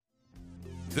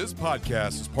This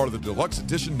podcast is part of the Deluxe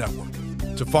Edition Network.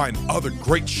 To find other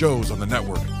great shows on the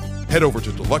network, head over to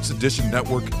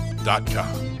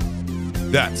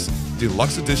deluxeeditionnetwork.com. That's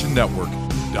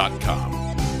deluxeeditionnetwork.com.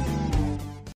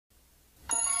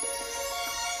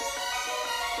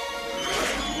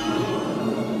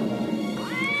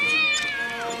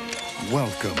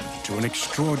 Welcome to an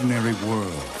extraordinary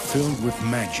world filled with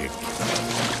magic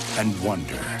and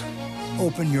wonder.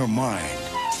 Open your mind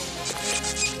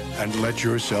and let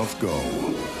yourself go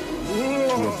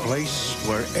to a place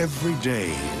where every day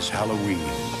is Halloween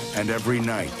and every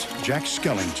night Jack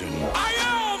Skellington I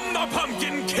am the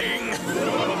Pumpkin King!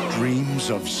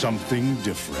 dreams of something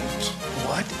different.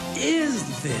 What is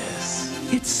this?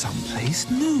 It's someplace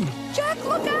new. Jack,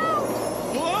 look out!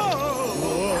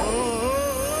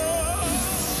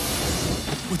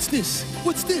 What's this?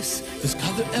 What's this? There's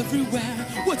color everywhere.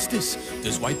 What's this?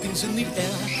 There's white things in the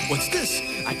air. What's this?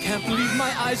 I can't believe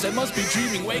my eyes. I must be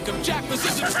dreaming. Wake up, Jack. This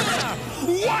isn't fair.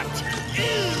 What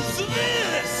is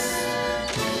this?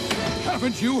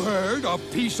 Haven't you heard of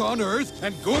peace on earth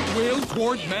and goodwill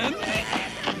toward men?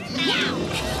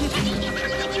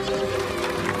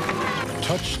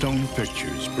 Touchstone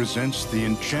Pictures presents the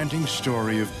enchanting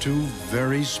story of two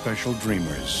very special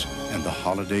dreamers and the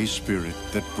holiday spirit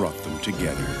that brought them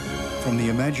together. From the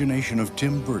imagination of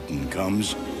Tim Burton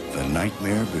comes The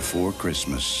Nightmare Before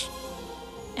Christmas.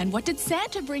 And what did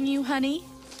Santa bring you, honey?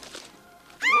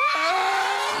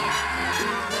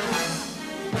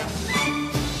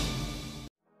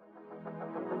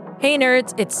 Hey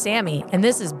nerds, it's Sammy, and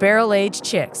this is Barrel Age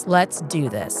Chicks. Let's do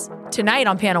this. Tonight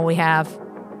on panel we have...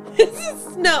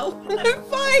 No, I'm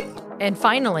fine. And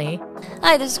finally...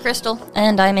 Hi, this is Crystal,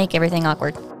 and I make everything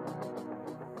awkward.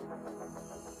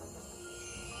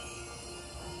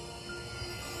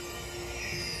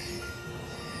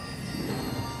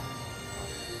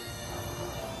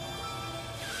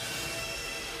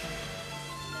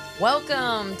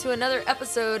 Welcome to another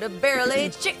episode of Barrel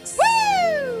Age Chicks.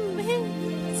 Woo!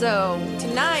 So,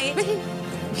 tonight...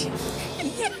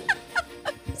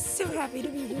 So happy to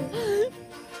be here.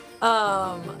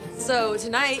 So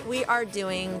tonight we are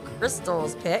doing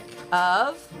Crystal's pick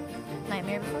of...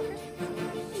 Nightmare Before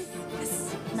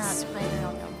Christmas? Not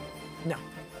Spider-Man. No.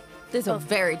 This is a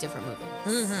very different movie.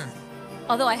 Mm-hmm.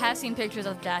 Although I have seen pictures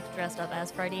of Jack dressed up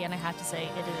as Freddy, and I have to say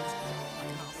it is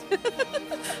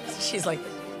fucking awesome. She's like,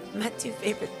 my two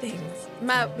favorite things.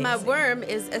 My worm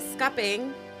is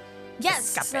escaping.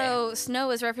 Yes, so Snow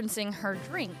is referencing her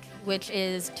drink, which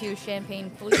is two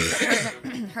champagne flutes that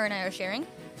her and I are sharing,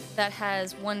 that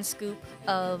has one scoop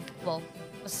of, well,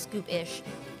 a scoop-ish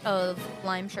of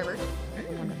lime sherbet.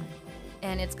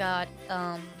 And it's got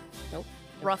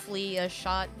roughly a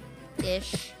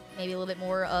shot-ish, maybe a little bit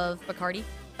more of Bacardi.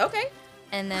 Okay.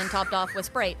 And then topped off with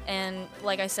Sprite. And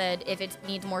like I said, if it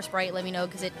needs more Sprite, let me know,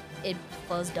 because it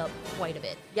buzzed up quite a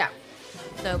bit. Yeah.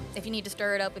 So if you need to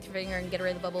stir it up with your finger and get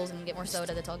rid of the bubbles and get more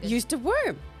soda, that's all good. Used a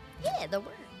worm. Yeah, the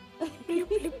worm. Bloop,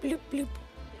 bloop, bloop, bloop.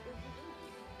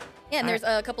 Yeah, and there's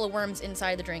a couple of worms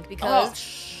inside the drink because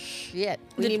Shit.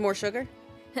 We need more sugar?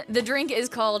 the drink is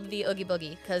called the Oogie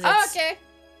Boogie because it's... Okay.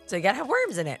 So you gotta have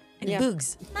worms in it. And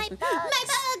boogs. My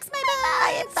bugs.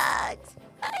 My bugs.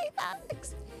 My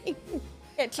bugs.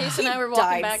 Yeah, Chase and I were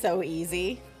walking back. so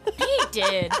easy. He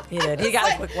did. He did. He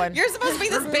got a quick one. You're supposed to be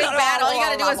this big bad. All you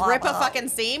gotta do is rip a fucking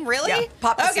seam? Really? Yeah,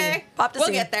 pop the okay. seam. Pop the we'll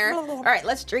seam. get there. All right,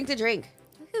 let's drink the drink.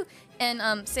 Woohoo.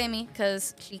 And Sammy,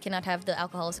 because she cannot have the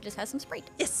alcohol, so just has some Sprite.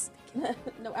 Yes.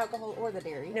 No alcohol or the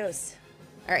dairy. Nose.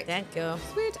 All right. Thank you.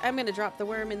 Sweet. I'm gonna drop the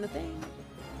worm in the thing.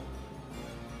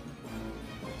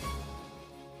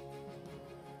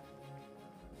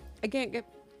 I can't get...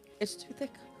 It's too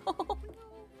thick. Do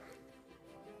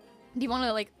you want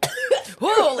to, like...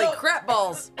 Holy crap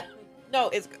balls. No,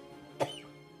 it's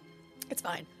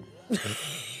fine.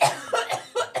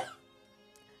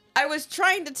 I was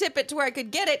trying to tip it to where I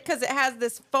could get it because it has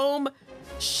this foam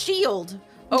shield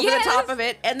over Yes! the top of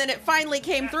it, and then it finally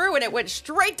came through and it went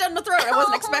straight down the throat. I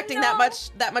wasn't expecting no.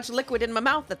 that much liquid in my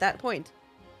mouth at that point.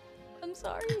 I'm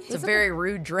sorry. It's a very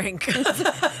rude drink.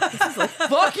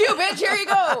 Fuck you, bitch! Here you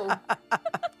go.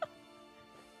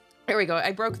 There we go.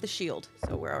 I broke the shield,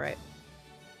 so we're all right.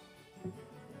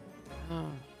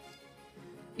 Oh.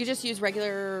 You just use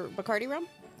regular Bacardi rum?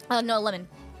 No, lemon.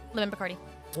 Lemon Bacardi.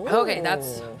 Okay,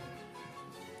 that's...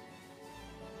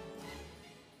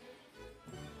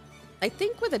 I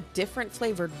think with a different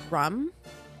flavored rum,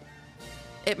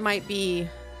 it might be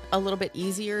a little bit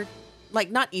easier,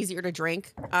 like not easier to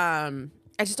drink. I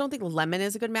just don't think lemon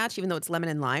is a good match, even though it's lemon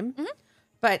and lime. Mm-hmm.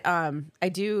 But I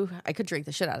could drink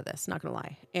the shit out of this, not gonna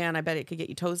lie. And I bet it could get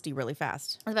you toasty really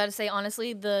fast. I was about to say,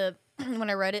 honestly, when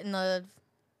I read it in the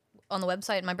on the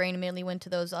website, my brain immediately went to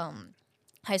those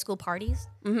high school parties.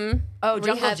 Mm-hmm. Oh,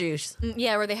 Jungle Juice.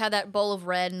 Yeah, where they had that bowl of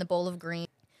red and the bowl of green.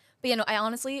 But I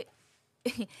honestly,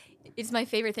 it's my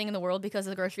favorite thing in the world because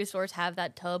the grocery stores have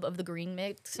that tub of the green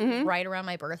mix right around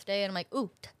my birthday, and I'm like, ooh,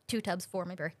 2 tubs for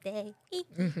my birthday.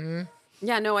 Mm-hmm.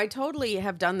 Yeah, no, I totally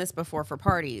have done this before for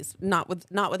parties. Not with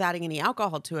adding any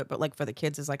alcohol to it, but like for the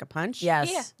kids as like a punch.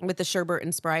 Yes. Yeah. With the sherbet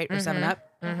and Sprite or 7-Up.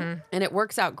 Mm-hmm. And it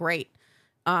works out great.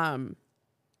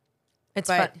 It's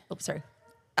fun. Oops, sorry.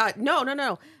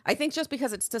 No. I think just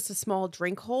because it's just a small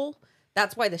drink hole,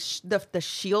 that's why the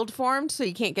shield formed, so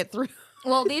you can't get through.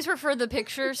 Well, these were for the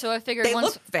picture, so I figured they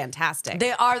look fantastic.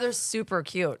 They're super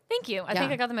cute. Thank you. I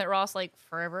think I got them at Ross like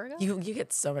forever ago. You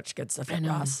get so much good stuff at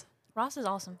Ross. Ross is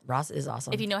awesome. Ross is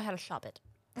awesome. If you know how to shop it.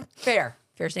 Fair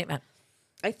statement.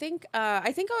 I think I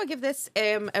would give this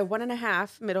a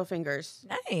 1.5 middle fingers.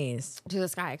 Nice. To the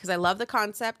sky, because I love the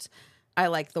concept. I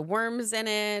like the worms in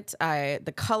it.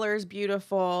 The color's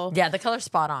beautiful. Yeah, the color's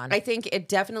spot on. I think it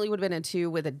definitely would have been a 2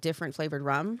 with a different flavored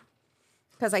rum.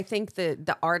 Because I think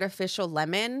the artificial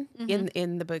lemon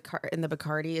in the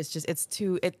Bacardi is just it's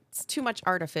too much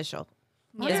artificial.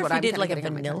 What if you did like a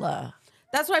vanilla?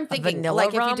 That's what I'm thinking.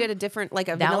 Like if you did a different, like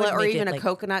a vanilla or even a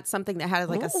coconut, something that had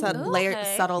like a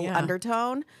subtle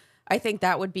undertone. I think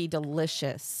that would be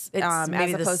delicious as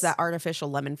opposed to that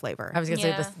artificial lemon flavor. I was going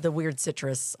to say the weird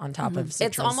citrus on top of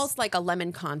citrus. It's almost like a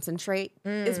lemon concentrate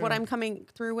is what I'm coming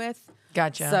through with.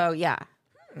 Gotcha. So, yeah.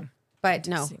 But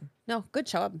no, good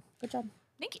job. Good job.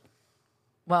 Thank you.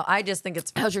 Well, I just think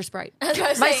it's... How's your Sprite?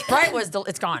 My Sprite was...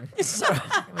 it's gone. So,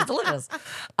 it was delicious.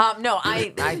 No,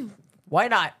 I why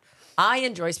not? I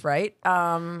enjoy Sprite.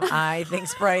 I think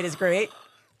Sprite is great,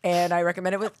 and I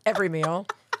recommend it with every meal.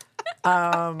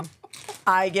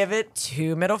 I give it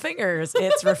 2 middle fingers.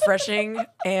 It's refreshing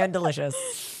and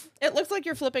delicious. It looks like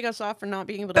you're flipping us off for not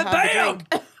being able to have the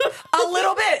drink. A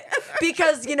little bit.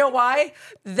 Because you know why?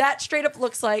 That straight up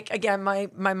looks like, again,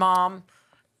 my mom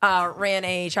ran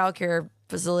a childcare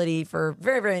facility for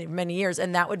very, very many years,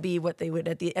 and that would be what they would,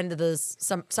 at the end of the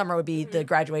summer, would be the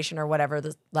graduation or whatever,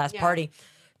 the last party.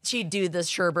 She'd do the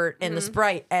sherbet and the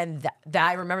Sprite, and that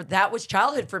I remember that was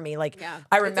childhood for me. Like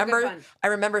I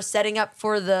remember setting up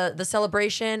for the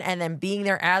celebration and then being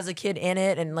there as a kid in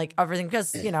it and like everything,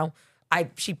 because I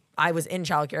was in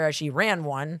childcare as she ran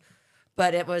one,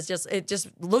 but it just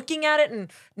looking at it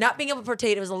and not being able to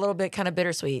partake, it was a little bit kind of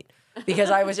bittersweet because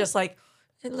I was just like,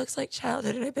 it looks like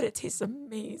childhood, and I bet it tastes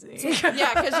amazing.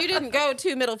 Yeah, because you didn't go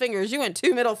 2 middle fingers. You went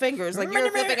 2 middle fingers. Like, you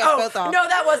were flipping us both off. No,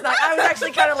 that was not. I was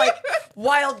actually kind of like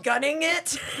wild gunning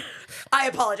it. I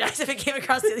apologize if it came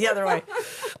across the other way.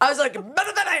 I was like,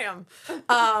 better than I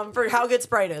am for how good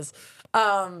Sprite is.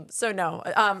 So, no.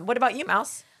 What about you,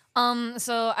 Mouse?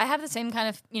 So I have the same kind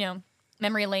of,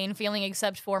 memory lane feeling,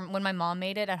 except for when my mom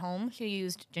made it at home. She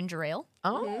used ginger ale.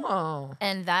 Oh.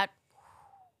 And that,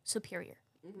 superior.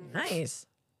 Nice.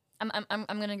 I'm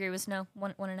gonna agree with Snow.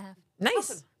 1.5. Nice.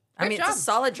 Awesome. I mean, it's a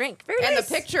solid drink. Very and nice.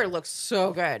 The picture looks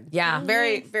so good. Yeah.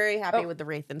 Very, very happy with the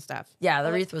wreath and stuff. Yeah,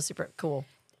 the wreath was super cool.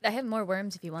 I have more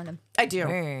worms if you want them. I do.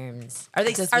 Worms. Are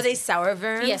they sour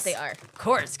worms? Yes, they are. Of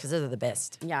course, because they're the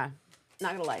best. Yeah.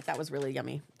 Not gonna lie, that was really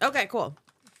yummy. Okay, cool.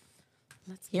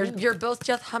 You're both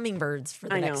just hummingbirds for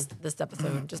this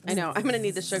episode. I know. I'm gonna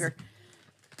need the sugar.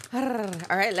 All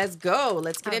right, let's go.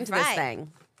 Let's get into this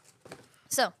thing.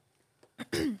 So,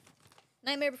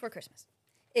 Nightmare Before Christmas.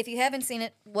 If you haven't seen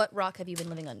it, what rock have you been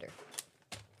living under?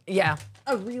 Yeah.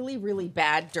 A really, really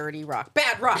bad, dirty rock.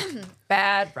 Bad rock.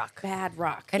 Bad rock. Bad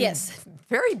rock. And yes.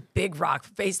 Very big rock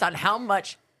based on how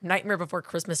much Nightmare Before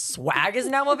Christmas swag is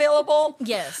now available.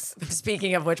 Yes.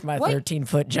 Speaking of which, my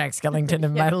 13-foot Jack Skellington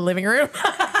in my living room.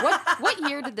 What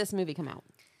year did this movie come out?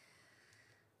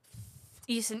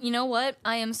 Ethan, you know what?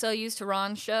 I am so used to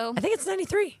Ron's show. I think it's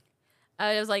 93.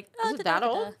 I was like, is it that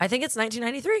old? I think it's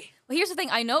 1993. Well, here's the thing.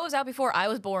 I know it was out before I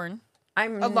was born.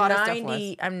 I'm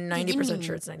 90%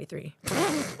 sure it's 93.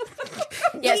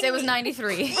 Yes, it was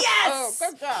 93. Yes! Oh,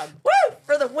 good job. Woo!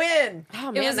 For the win.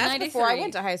 Oh, man, that's before I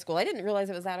went to high school. I didn't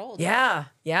realize it was that old. Yeah,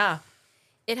 yeah.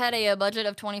 It had a budget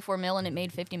of 24 mil and it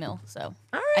made 50 mil. So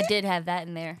I did have that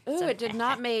in there. Ooh, so. it did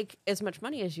not make as much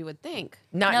money as you would think.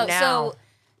 Not now. So,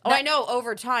 I know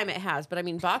over time it has, but I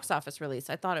mean box office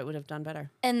release, I thought it would have done better.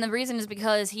 And the reason is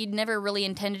because he never really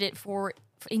intended for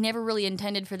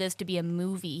this to be a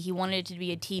movie. He wanted it to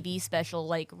be a TV special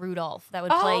like Rudolph that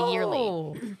would play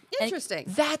yearly. Interesting.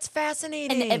 That's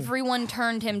fascinating. And everyone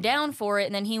turned him down for it,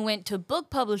 and then he went to book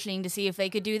publishing to see if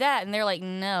they could do that, and they're like,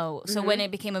 no. So when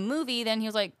it became a movie, then he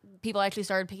was like, people actually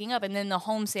started picking up, and then the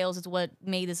home sales is what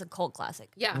made this a cult classic.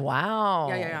 Yeah. Wow.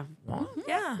 Yeah. Well,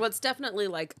 yeah. Well, it's definitely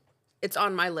like, it's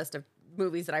on my list of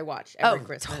movies that I watch every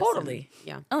Christmas. Totally.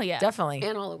 And, Oh yeah. Definitely.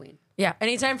 and Halloween. Yeah.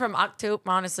 Anytime from October,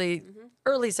 honestly,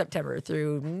 early September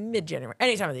through mid-January.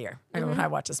 Any time of the year. I know when I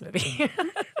watch this movie.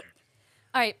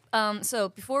 All right. So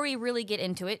before we really get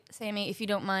into it, Sammy, if you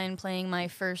don't mind playing my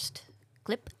first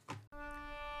clip.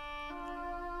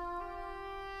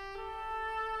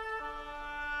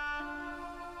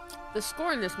 The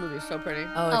score in this movie is so pretty.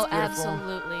 Oh, it's beautiful.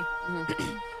 Absolutely.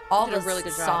 All Did a the really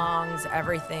good job. songs,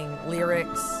 everything,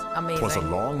 lyrics, amazing. 'Twas a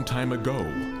long time ago,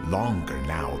 longer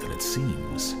now than it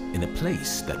seems, in a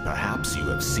place that perhaps you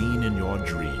have seen in your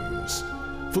dreams.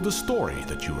 For the story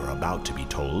that you are about to be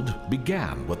told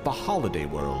began with the holiday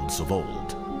worlds of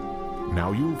old.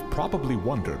 Now you've probably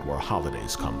wondered where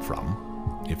holidays come from.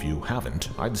 If you haven't,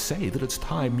 I'd say that it's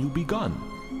time you begun.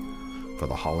 For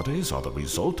the holidays are the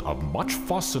result of much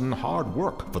fuss and hard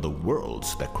work for the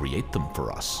worlds that create them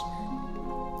for us.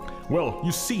 Well,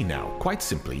 you see now, quite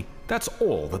simply, that's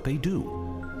all that they do,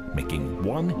 making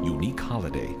one unique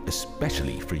holiday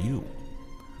especially for you.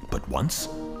 But once,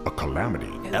 a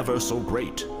calamity ever so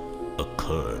great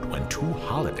occurred when two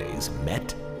holidays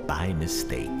met by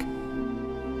mistake.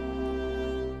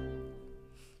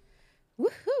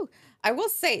 Woohoo! I will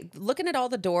say, looking at all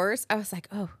the doors, I was like,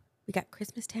 oh, we got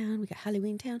Christmas Town, we got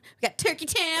Halloween Town, we got Turkey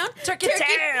Town. Turkey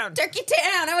Town! Turkey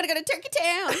Town! I want to go to Turkey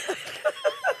Town.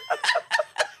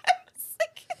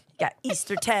 You got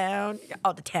Easter Town, you got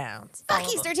all the towns.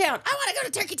 Fuck Easter Town. I want to go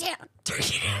to Turkey Town.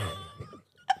 Turkey Town.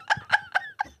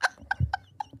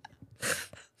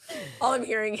 All I'm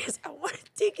hearing is, I want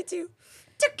to take it to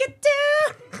Turkey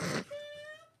Town.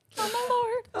 Oh, my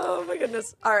Lord. Oh, my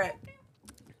goodness. All right.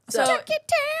 So, Turkey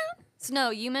Town. Snow,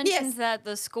 you mentioned Yes. that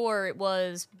the score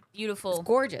was beautiful. It's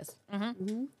gorgeous.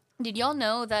 Did y'all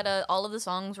know that all of the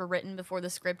songs were written before the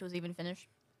script was even finished?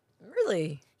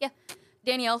 Really? Yeah.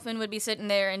 Danny Elfman would be sitting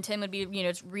there, and Tim would be,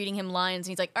 just reading him lines,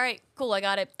 and he's like, all right, cool, I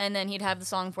got it. And then he'd have the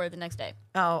song for it the next day.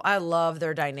 Oh, I love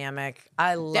their dynamic.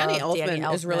 I love Danny Danny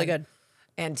Elfman is really good.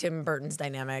 And Tim Burton's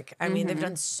dynamic. I mean, they've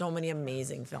done so many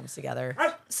amazing films together.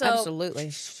 So Absolutely.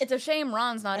 it's a shame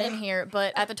Ron's not in here,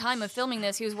 but at the time of filming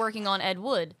this, he was working on Ed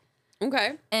Wood.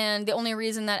 Okay. And the only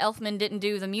reason that Elfman didn't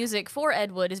do the music for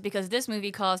Ed Wood is because this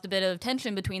movie caused a bit of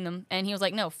tension between them, and he was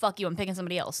like, no, fuck you, I'm picking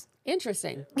somebody else.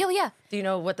 Interesting. Oh, yeah. Do you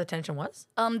know what the tension was?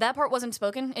 That part wasn't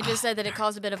spoken. It just said that it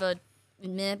caused a bit of a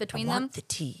meh between them. Want the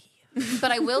tea.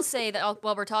 But I will say that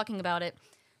while we're talking about it,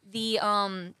 the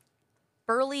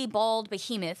burly, bald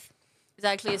behemoth is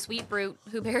actually a sweet brute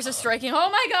who bears a striking. Oh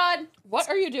my God! What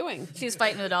are you doing? She was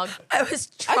fighting the dog. I was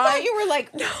trying. I thought you were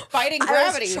like fighting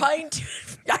gravity. I was trying to.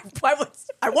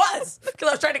 I was because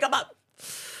I was trying to come up.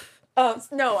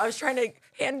 No, I was trying to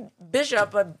hand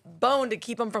Bishop a bone to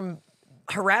keep him from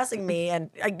harassing me, and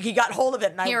he got hold of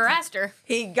it. And He harassed her.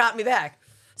 He got me back.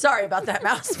 Sorry about that,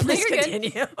 Mouse. Please you're good.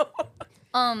 continue.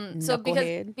 So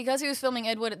Knucklehead. because he was filming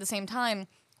Ed Wood at the same time,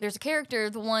 there's a character,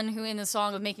 the one who in the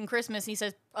song of Making Christmas, he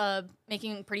says,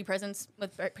 making pretty presents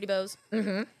with pretty bows.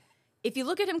 Mm-hmm. If you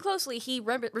look at him closely, he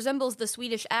resembles the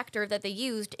Swedish actor that they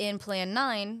used in Plan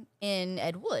 9 in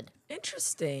Ed Wood.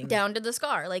 Interesting. Down to the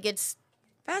scar. Like, it's...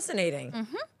 Fascinating.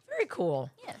 Mm-hmm. Very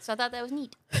cool. Yeah, so I thought that was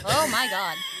neat. Oh, my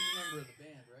God.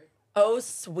 Oh,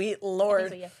 sweet Lord.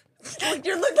 So, yeah.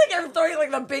 You look like you're throwing like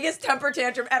the biggest temper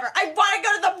tantrum ever. I want to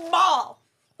go to the mall.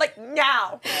 Like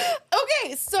now.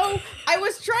 Okay, so I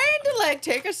was trying to like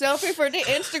take a selfie for the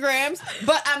Instagrams,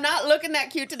 but I'm not looking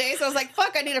that cute today. So I was like,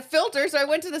 fuck, I need a filter. So I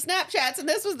went to the Snapchats and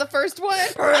this was the first one.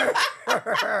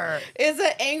 Is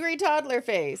an angry toddler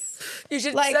face. You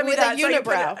should Like, send me with a that. So I can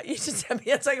put unibrow. it, you should send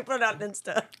me it so I can put it on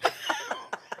Insta.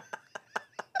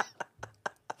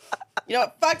 You know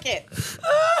what? Fuck it.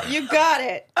 You got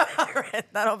it. All right,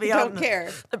 that'll be Don't on care.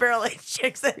 the Barrel Age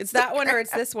Chicks. It's that one or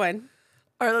it's this one.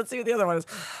 All right, let's see what the other one is.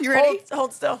 You ready?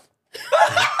 Hold still.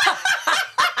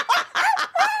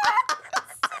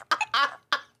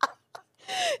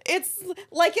 It's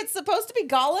like it's supposed to be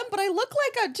Gollum, but I look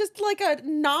like a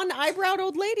non-eyebrowed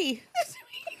old lady.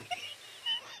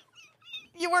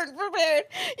 You weren't prepared.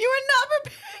 You were not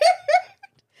prepared.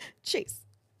 Chase.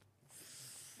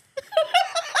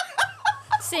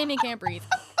 Sammy can't breathe.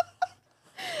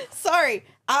 Sorry,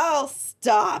 I'll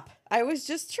stop. I was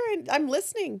just trying. I'm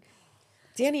listening.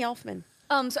 Danny Elfman.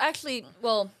 So actually,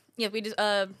 well, yeah, we just,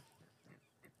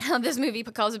 this movie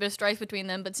caused a bit of strife between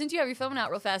them, but since you have your phone out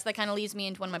real fast, that kind of leads me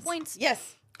into one of my points.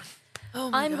 Yes.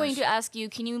 I'm going to ask you,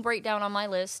 can you break down on my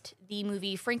list the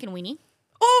movie Frankenweenie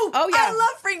Oh yeah. I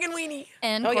love Frankenweenie.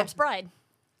 and Oh, yeah. Corpse Bride?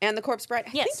 And the Corpse Bride.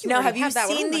 I Yes. think you Now, already have you that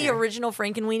one seen on the there. original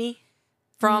Frankenweenie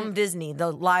from Disney,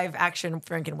 the live action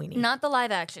Frankenweenie? Not the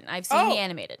live action. I've seen the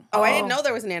animated. Oh, I didn't know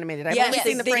there was an animated. I've Yes, only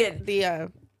seen they did.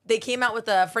 the they came out with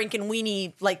a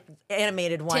Frankenweenie like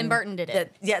animated one. Tim Burton did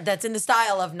it. That's in the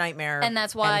style of Nightmare And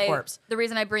that's why Corpse. the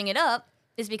reason I bring it up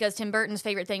is because Tim Burton's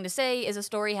favorite thing to say is a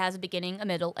story has a beginning, a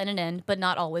middle, and an end, but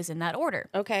not always in that order.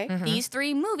 Okay. These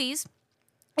 3 movies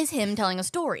is him telling a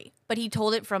story, but he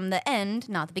told it from the end,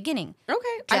 not the beginning.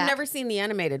 Okay. Jack. I've never seen the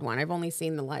animated one. I've only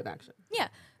seen the live action. Yeah.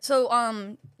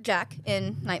 So, Jack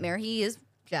in Nightmare, he is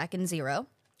Jack in Zero.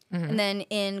 And then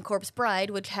in Corpse Bride,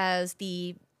 which has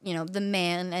the, the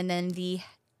man and then the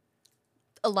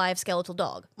alive skeletal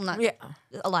dog. Well, not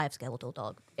alive skeletal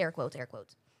dog. Air quotes, air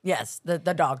quotes. Yes, the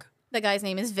dog. The guy's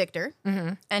name is Victor,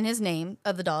 and his name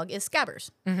of the dog is Scabbers.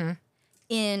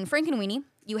 In Frankenweenie,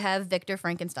 you have Victor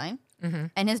Frankenstein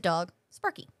and his dog,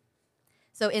 Sparky.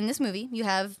 So in this movie, you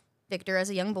have Victor as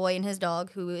a young boy and his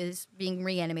dog who is being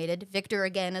reanimated. Victor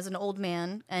again as an old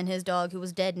man and his dog who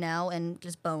was dead now and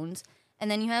just bones. And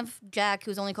then you have Jack,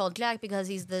 who's only called Jack because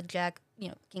he's the Jack,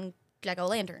 King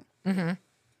Jack-o'-lantern.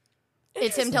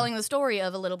 It's him telling the story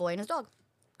of a little boy and his dog.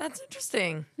 That's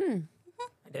interesting. I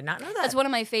did not know that. That's one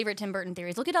of my favorite Tim Burton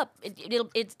theories. Look it up.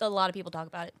 It's a lot of people talk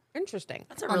about it. Interesting.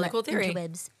 That's a really cool theory.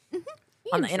 Interwebs.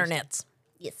 On the internets.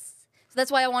 Yes. So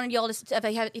that's why I wanted y'all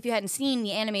to, if you hadn't seen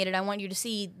the animated, I want you to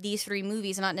see these 3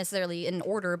 movies, not necessarily in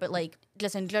order, but like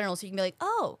just in general, so you can be like,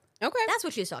 oh, okay, that's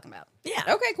what she was talking about. Yeah.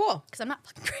 Okay, cool. Because I'm not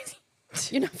fucking crazy.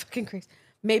 You're not fucking crazy.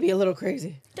 Maybe a little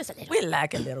crazy. Just a little. We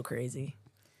like a little crazy.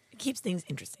 It keeps things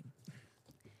interesting.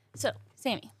 So,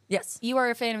 Sammy. Yes. You are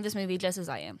a fan of this movie just as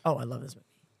I am. Oh, I love this movie.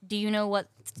 Do you know what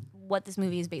this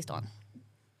movie is based on?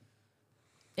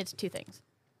 It's 2 things.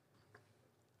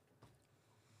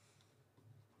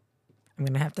 I'm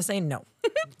going to have to say no.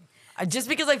 Just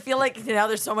because I feel like now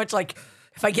there's so much like,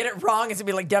 if I get it wrong, it's going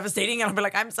to be like devastating. And I'll be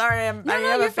like, I'm sorry, I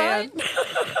am a fan.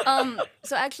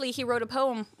 So actually, he wrote a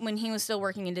poem when he was still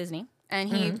working in Disney.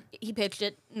 And he pitched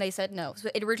it, and they said no. So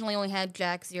it originally only had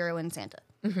Jack, Zero, and Santa.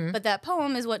 But that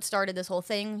poem is what started this whole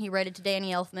thing. He read it to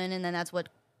Danny Elfman, and then that's what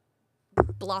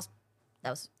blossomed.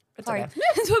 That's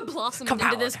what blossomed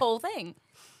into this whole thing.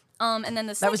 And then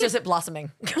the second, that was just it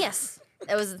blossoming. Yes,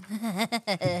 that was.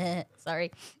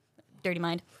 Sorry, dirty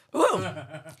mind. Ooh.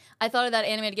 I thought of that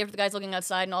animated gift of the guys looking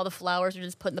outside, and all the flowers are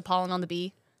just putting the pollen on the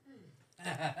bee.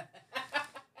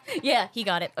 Yeah, he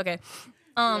got it. Okay.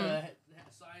 Cyanide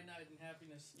and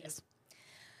happiness. Yes.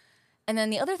 And then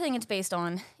the other thing it's based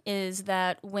on is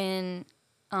that when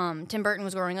Tim Burton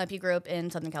was growing up, he grew up in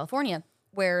Southern California,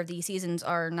 where the seasons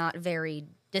are not very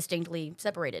distinctly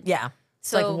separated. Yeah. It's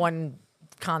So- like one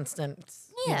constant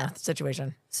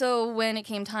situation. So when it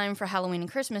came time for Halloween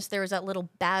and Christmas, there was that little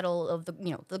battle of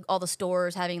all the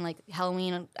stores having like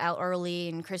Halloween out early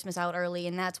and Christmas out early,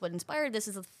 and that's what inspired this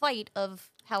is a fight of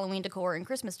Halloween decor and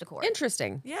Christmas decor.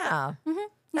 Interesting. Yeah.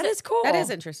 That is cool. That is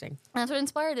interesting. And that's what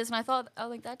inspired this, and I was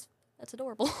like, that's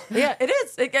adorable. Yeah, it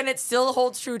is. And it still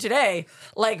holds true today.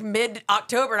 Like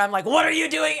mid-October, and I'm like, what are you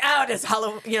doing out as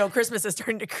Halloween, Christmas is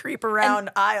starting to creep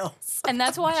around aisles. And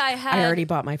that's why I had... I already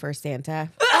bought my first Santa.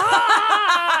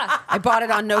 I bought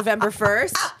it on November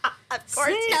 1st. Of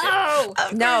course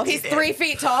No, he's 3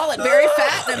 feet tall and very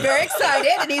fat, and I'm very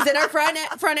excited, and he's in our front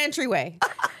entryway.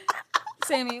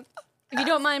 Sammy, if you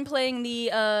don't mind playing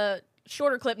the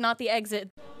shorter clip, not the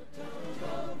exit.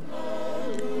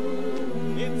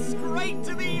 It's great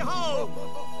to be home.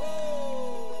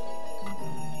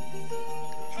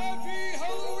 Happy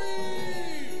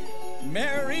Halloween!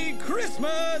 Merry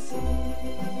Christmas!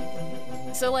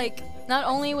 So, like, not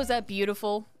only was that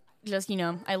beautiful, just,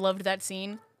 I loved that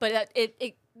scene, but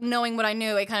it knowing what I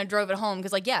knew, it kind of drove it home.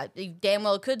 Because, like, yeah, you damn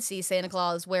well could see Santa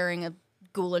Claus wearing a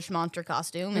ghoulish monster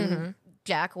costume and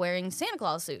Jack wearing Santa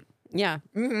Claus suit. Yeah.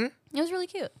 It was really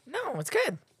cute. No, it's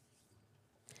good.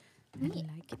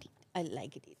 I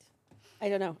like it. I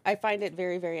don't know. I find it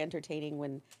very, very entertaining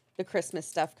when the Christmas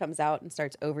stuff comes out and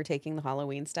starts overtaking the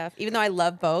Halloween stuff. Even though I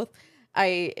love both,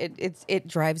 it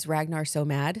drives Ragnar so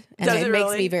mad, and Does it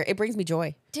makes really? me it brings me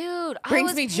joy. Dude,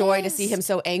 Brings me joy to see him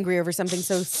so angry over something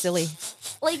so silly.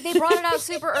 Like, they brought it out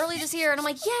super early this year, and I'm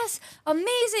like, yes,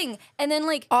 amazing. And then,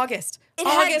 like, August,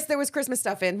 there was Christmas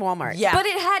stuff in Walmart. Yeah. but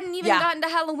it hadn't even gotten to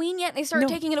Halloween yet, and they started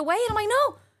taking it away, and I'm like,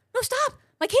 no, stop.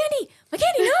 My candy,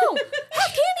 no. Half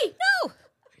candy, no.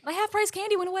 My half-price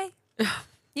candy went away.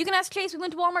 You can ask Chase. We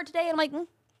went to Walmart today, and I'm like,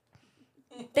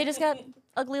 they just got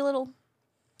ugly little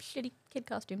shitty kid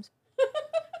costumes.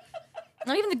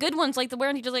 Not even the good ones, like the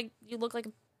wearing you just like you look like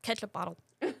a ketchup bottle.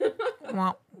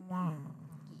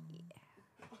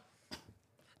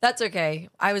 That's okay.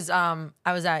 I was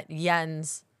at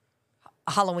Yen's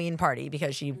Halloween party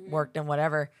because she worked and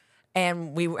whatever,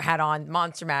 and we had on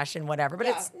Monster Mash and whatever. But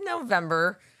it's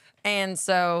November, and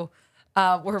so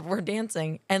we're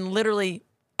dancing, and literally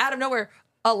out of nowhere,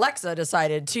 Alexa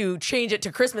decided to change it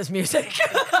to Christmas music.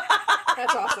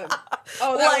 That's awesome.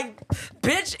 Oh, like,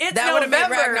 bitch, it's that would have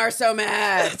November. made Ragnar so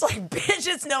mad. It's like, bitch,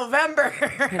 it's November.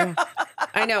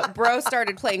 I know. Bro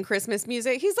started playing Christmas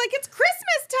music. He's like, it's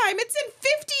Christmas time. It's in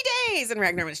 50 days. And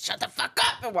Ragnar was, shut the fuck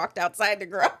up, and walked outside the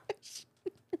garage.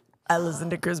 I listen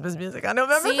to Christmas music on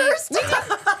November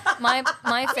 1st.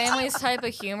 my family's type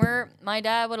of humor, my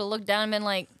dad would have looked down and been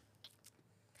like,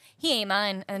 he ain't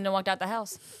mine, and then walked out the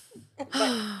house.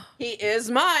 He is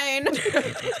mine.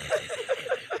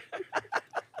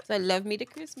 So I love me to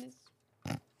Christmas.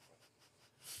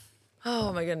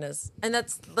 Oh my goodness. And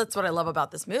that's what I love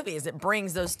about this movie is it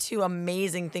brings those two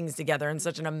amazing things together in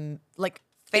such an fantastic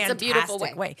It's a beautiful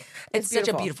way. It's such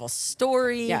a beautiful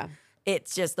story. Yeah.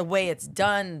 It's just the way it's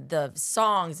done, the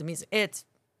songs, the music. It's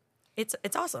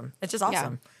awesome. It's just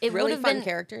awesome. Yeah. It really would've fun been,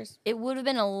 characters. It would have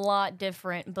been a lot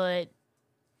different, but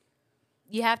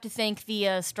you have to thank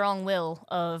the strong will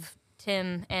of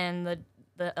Tim and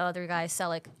the other guy,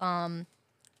 Selleck.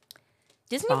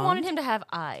 Disney wanted him to have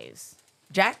eyes.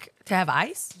 Jack to have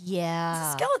eyes? Yeah.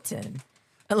 It's a skeleton.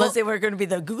 Unless they were going to be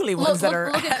the googly ones that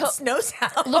are at Snow's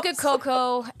house. Look at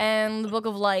Coco and the Book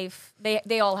of Life.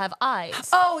 They all have eyes.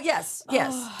 Oh, yes,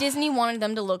 yes. Disney wanted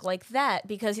them to look like that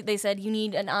because they said you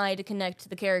need an eye to connect to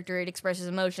the character. It expresses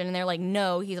emotion. And they're like,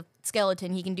 no, he's a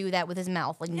skeleton. He can do that with his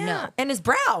mouth. Like, no. And his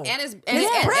brow. And his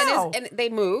brow. And they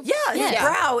move. Yeah, his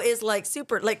brow is like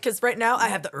super, like, because right now I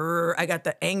have I got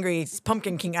the angry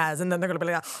Pumpkin King eyes, and then they're going to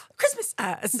be like, Christmas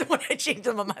eyes when I change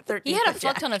them on my 13th. He had a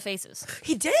fuck ton of faces.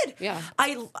 He did. Yeah.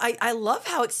 I love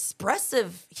how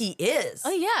expressive he is. Oh,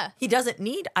 yeah. He doesn't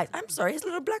need eyes. I'm sorry, his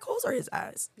little black holes are his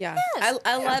eyes. Yeah. Yes.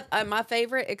 I love, my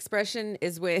favorite expression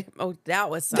is when,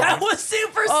 that was Southern. That was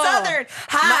super Southern.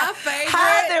 Hi, my favorite.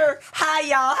 Hi there. Hi,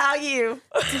 y'all. How you?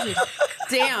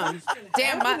 Damn.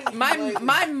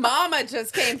 My mama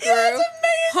just came through. That's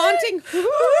Haunting.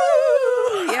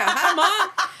 Ooh. Yeah. Hi, Mom.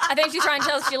 I think she's trying to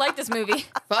tell us she liked this movie.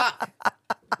 Fuck.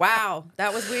 Wow.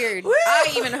 That was weird.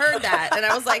 I even heard that. And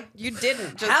I was like, you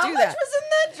didn't just How do much that. was in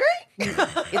that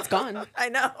drink? It's gone. I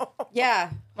know. Yeah.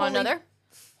 Want another?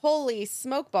 Holy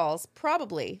smoke balls,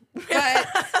 probably. But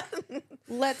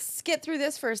let's get through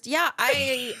this first. Yeah,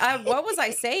 I what was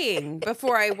I saying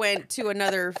before I went to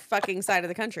another fucking side of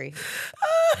the country?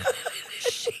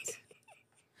 Shit.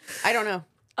 I don't know.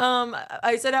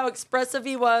 I said how expressive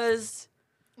he was.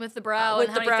 With the brow With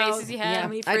and how the many brow. faces he had. How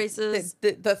many faces?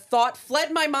 The thought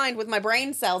fled my mind with my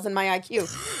brain cells and my IQ.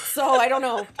 So I don't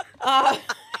know. I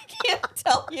can't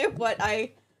tell you what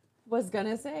I was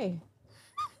gonna say.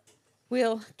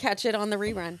 We'll catch it on the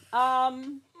rerun. Oh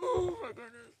my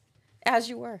goodness. As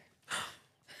you were.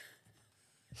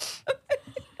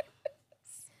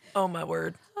 Oh my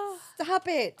word. Stop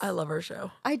it. I love our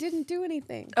show. I didn't do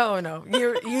anything. Oh no.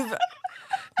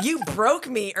 You broke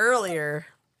me earlier.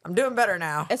 I'm doing better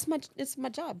now. It's my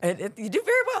job. You do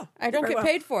very well. I don't get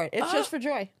paid for it. It's just for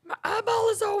joy. My eyeball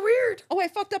is all weird. Oh, I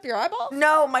fucked up your eyeball?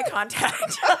 No, my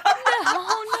contact.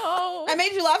 Oh no. I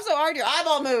made you laugh so hard your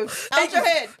eyeball moved. Out your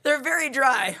head. They're very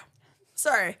dry.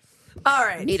 Sorry. All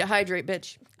right. Need to hydrate,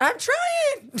 bitch. I'm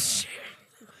trying.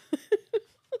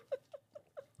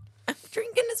 I'm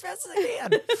drinking as fast as I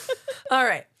can. All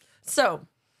right. So,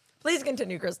 please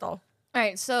continue, Crystal. All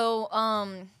right, so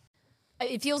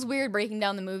it feels weird breaking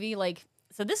down the movie. Like,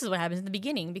 so this is what happens in the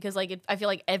beginning because, like, I feel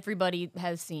like everybody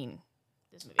has seen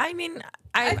this movie. I mean,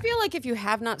 I feel like if you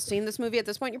have not seen this movie at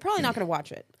this point, you're probably not going to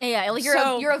watch it. Yeah, like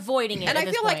you're avoiding it. And at I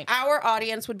this feel point. like our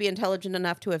audience would be intelligent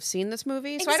enough to have seen this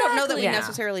movie. So I don't know that we Exactly. Yeah.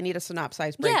 necessarily need a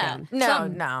synopsis breakdown.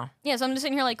 No. Yeah, so I'm just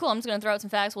sitting here like, cool. I'm just gonna throw out some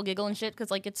facts. We'll giggle and shit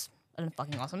because like it's a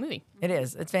fucking awesome movie. It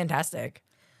is. It's fantastic.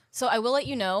 So I will let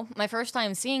you know, my first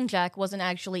time seeing Jack wasn't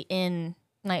actually in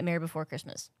Nightmare Before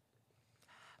Christmas.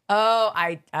 Oh,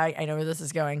 I know where this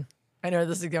is going. I know where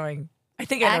this is going. I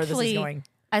think I know where this is going.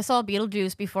 I saw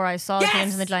Beetlejuice before I saw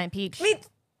James and the Giant Peach. Nice.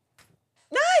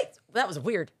 That was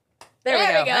weird. There we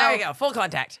go. There we go. Full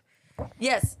contact.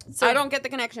 Yes. So I don't get the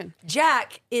connection.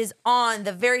 Jack is on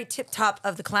the very tip top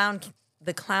of the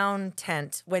clown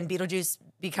tent when Beetlejuice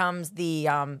becomes the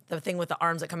thing with the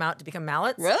arms that come out to become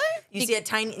mallets. Really? You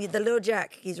see the little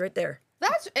Jack. He's right there.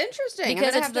 That's interesting.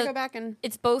 Because I'm gonna have to go back and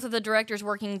it's both of the directors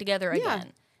working together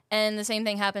again. And the same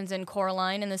thing happens in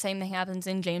Coraline, and the same thing happens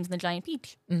in James and the Giant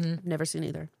Peach. Mm-hmm. Never seen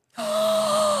either.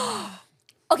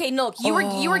 Okay, no, you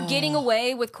were getting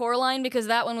away with Coraline because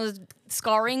that one was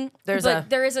scarring. There is a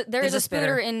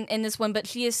Spooter in this one, but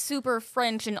she is super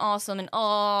French and awesome and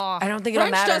I don't think it'll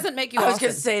French matter. doesn't make you I was awesome.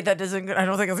 gonna say that doesn't. I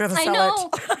don't think it's gonna sell I know,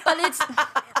 it. but it's.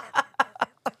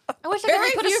 I wish I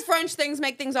Very could put few French things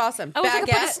make things awesome. I wish I could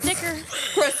put a Baguettes, sticker.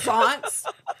 croissants,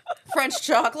 French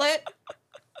chocolate.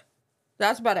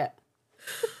 That's about it.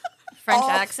 French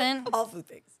accent. All food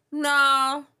things.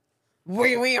 No.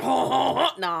 Oui, no.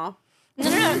 No.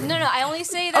 I only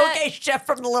say that. Okay, chef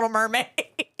from The Little Mermaid.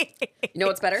 You know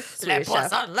what's better? Swedish chef.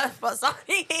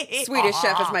 Swedish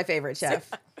chef is my favorite chef.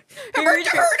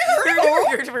 That's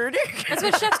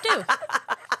what chefs do.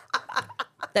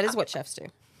 That is what chefs do.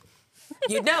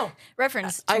 You'd know.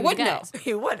 Reference. I would know.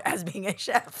 You would, as being a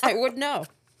chef. I would know.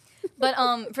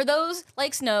 But for those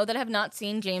like Snow that have not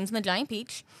seen James and the Giant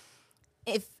Peach,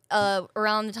 if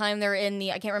around the time they're in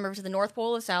I can't remember if it's the North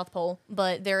Pole or the South Pole,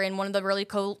 but they're in one of the really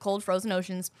cold frozen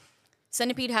oceans,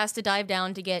 Centipede has to dive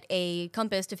down to get a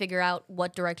compass to figure out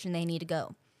what direction they need to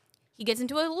go. He gets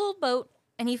into a little boat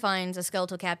and he finds a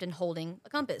skeletal captain holding a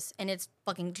compass, and it's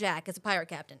fucking Jack. It's a pirate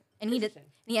captain, and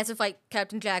he has to fight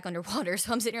Captain Jack underwater.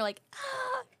 So I'm sitting here like,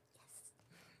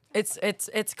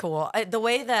 It's cool. The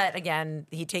way that, again,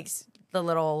 he takes the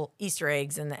little Easter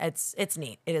eggs, and it's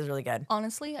neat. It is really good.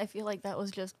 Honestly, I feel like that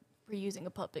was just reusing a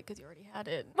puppet because you already had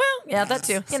it. Well, yeah, that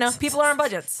too. You know, people are on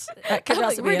budgets. That could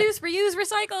also be reduce, reuse,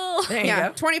 recycle. There you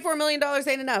go. $24 million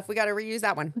ain't enough. We got to reuse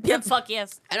that one. Yep. Fuck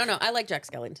yes. I don't know. I like Jack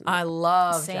Skellington. I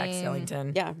love Jack Same.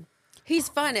 Skellington. Yeah. He's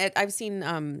fun. I've seen,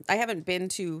 I haven't been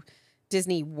to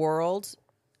Disney World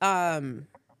at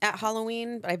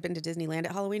Halloween, but I've been to Disneyland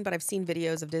at Halloween, but I've seen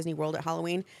videos of Disney World at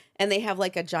Halloween, and they have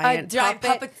like a giant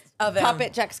puppet of him.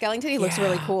 Puppet Jack Skellington. He looks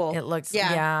really cool. It looks,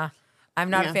 yeah. I'm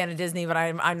not a fan of Disney, but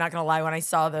I'm not going to lie. When I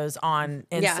saw those on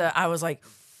Insta, I was like,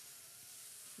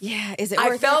 yeah, is it I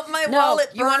worth felt it? my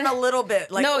wallet burn a little bit.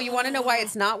 Like, no, you want to know why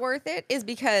it's not worth it? Is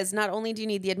because not only do you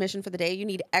need the admission for the day, you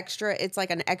need extra. It's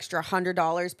like an extra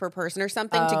 $100 per person or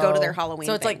something to go to their Halloween.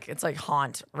 So it's thing. it's like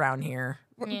Haunt around here.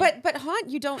 But Haunt,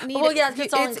 you don't need. Well, it. yeah,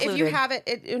 it's all if you included. have it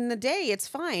in the day, it's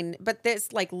fine. But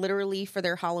this, like, literally for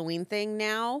their Halloween thing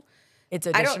now. It's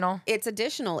additional? It's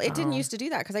additional. It didn't used to do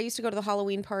that because I used to go to the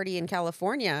Halloween party in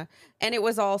California, and it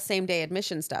was all same day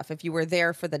admission stuff. If you were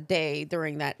there for the day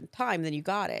during that time, then you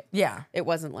got it. Yeah. It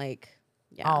wasn't like,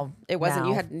 it now. wasn't.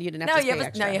 You didn't have to pay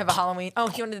extra. Now you have a Halloween. Oh,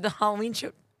 you wanted the Halloween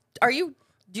show? Are you?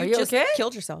 Are you just okay?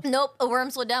 killed yourself? Nope, a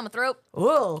worm slid down my throat.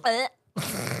 Whoa.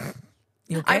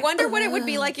 You okay? I wonder what it would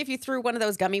be like if you threw one of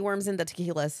those gummy worms in the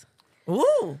tequilas.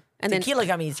 Ooh. And tequila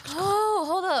gummies. Oh,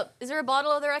 hold up. Is there a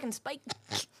bottle of there I can spike?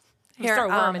 Here, throw a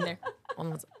worm in there.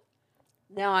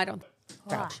 No, I don't.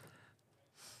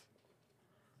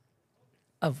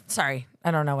 Oh, sorry. I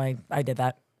don't know why I did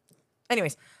that.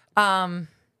 Anyways, are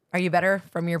you better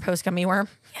from your post gummy worm?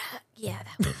 Yeah,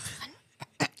 that was fun.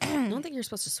 I don't think you're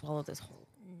supposed to swallow this whole.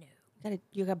 No.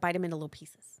 You gotta bite them into little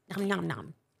pieces. Nom nom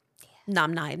nom.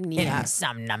 Nom nom. Yeah.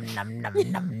 Nom nom nom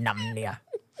nom nom nom. Yeah.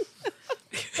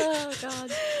 Oh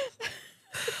God.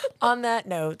 On that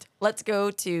note, let's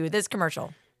go to this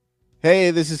commercial.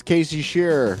 Hey, this is Casey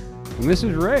Shearer. And this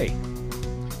is Ray.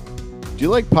 Do you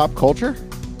like pop culture?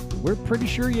 We're pretty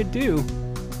sure you do.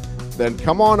 Then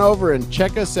come on over and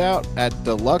check us out at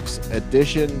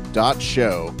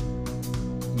deluxeedition.show.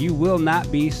 You will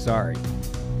not be sorry.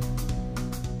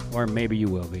 Or maybe you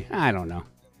will be. I don't know.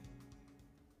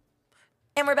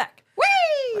 And we're back.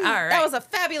 Whee! All right. That was a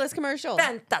fabulous commercial.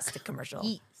 Fantastic commercial.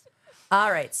 Yes.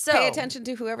 All right. So pay attention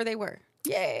to whoever they were.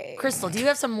 Yay. Crystal, do you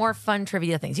have some more fun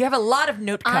trivia things? You have a lot of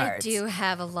note cards. I do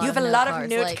have a lot. You have a lot of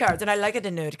note cards, and I like it. The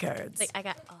note cards. Like I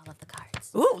got all of the cards.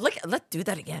 Ooh, look! Let's do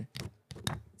that again.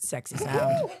 Sexy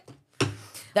sound.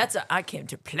 That's a I came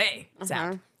to play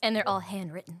sound. And they're all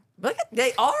handwritten. Look at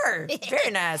they are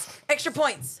very nice. Extra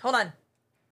points. Hold on.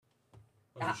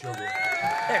 There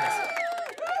it is.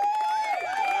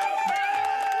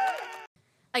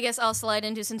 I guess I'll slide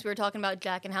into, since we were talking about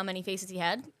Jack and how many faces he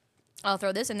had, I'll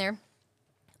throw this in there.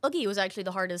 Oogie was actually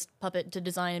the hardest puppet to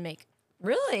design and make.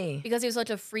 Really? Because he was such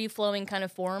a free-flowing kind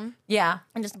of form. Yeah.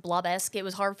 And just blob-esque. It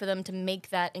was hard for them to make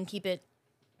that and keep it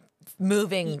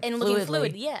moving and fluidly. looking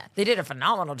fluid. Yeah. They did a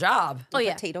phenomenal job. Oh,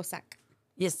 yeah. Potato sack.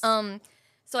 Yes. So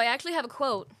I actually have a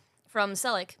quote from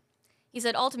Selleck. He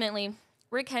said, ultimately,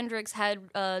 Rick Hendricks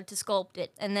had to sculpt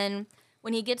it, and then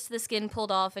when he gets the skin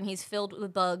pulled off and he's filled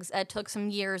with bugs, it took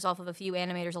some years off of a few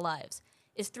animators' lives.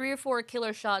 It's 3 or 4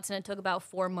 killer shots, and it took about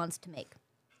 4 months to make.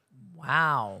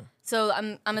 Wow. So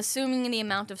I'm assuming the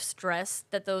amount of stress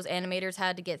that those animators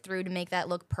had to get through to make that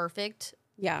look perfect.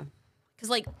 Yeah. Because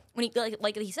like when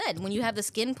like he said, when you have the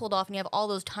skin pulled off and you have all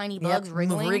those tiny bugs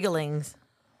wrigglings.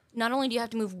 Not only do you have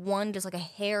to move one, just like a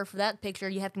hair for that picture,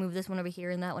 you have to move this one over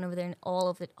here and that one over there and all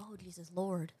of it. Oh, Jesus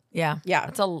Lord. Yeah. Yeah.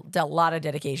 It's a lot of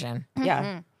dedication.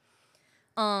 Yeah.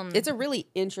 It's a really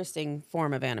interesting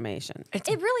form of animation. It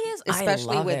really is.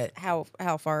 Especially I love with it.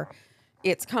 how far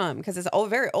it's come, because it's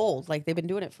very old. Like they've been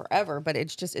doing it forever, but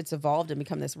it's evolved and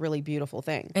become this really beautiful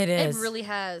thing. It is. It really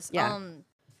has. Yeah. Where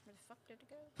the fuck did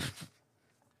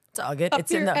It's all good. Up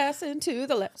It's your in the ass into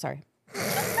the left. Sorry.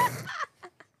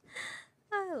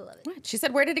 I love it. What? She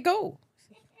said, where did it go?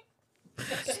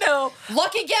 no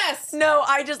lucky guess. No,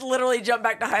 I just literally jumped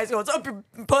back to high school. It's up your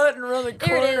butt and around the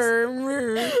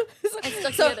corner.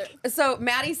 So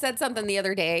Maddie said something the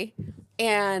other day,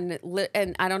 and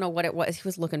I don't know what it was. He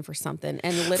was looking for something,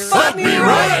 and literally at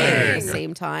the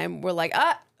same time, we're like,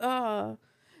 and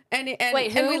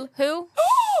wait, and who?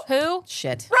 Who?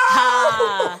 Shit.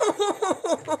 Ha.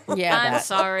 Yeah, I'm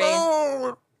sorry.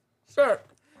 Sure.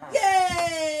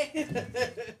 Yay!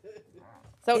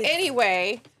 So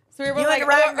anyway, so we were You like, and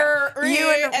Ragnar, you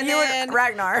then and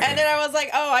Ragnar. And then I was like,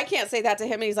 oh, I can't say that to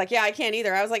him. And he's like, yeah, I can't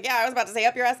either. I was like, yeah, I was about to say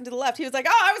up your ass and to the left. He was like,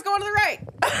 oh, I was going to the right.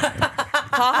 Ha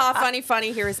ha, funny,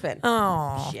 funny. Here is spin.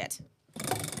 Oh. Shit.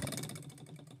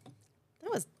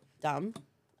 That was dumb.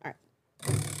 All right.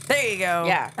 There you go.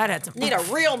 Yeah. That had some. Need a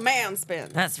real man spin.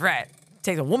 That's right.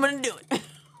 Takes a woman to do it.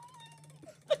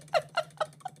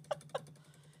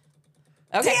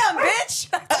 Okay. Damn, bitch.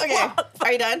 Okay.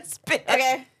 Are you done? Spin.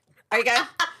 Okay. Are you good?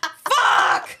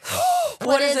 Fuck.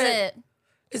 What is it?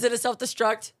 Is it a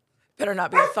self-destruct? Better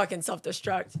not be a fucking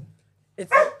self-destruct. It's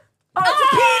a penis.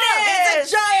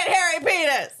 It's a giant hairy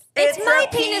penis. It's my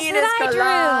a penis pina that I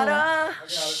colada.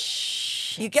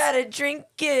 You gotta drink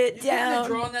it down.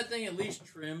 Drawing that thing at least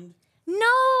trimmed.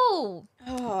 No.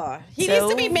 Oh, he needs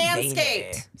to be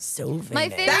manscaped. So veiny. My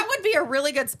favorite. That would be a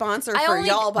really good sponsor I for only-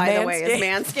 y'all, by the way, is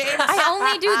Manscaped. I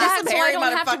only do that Some so I hairy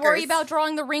don't have to worry motherfuckers. about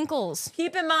drawing the wrinkles.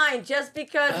 Keep in mind, just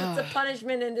because it's a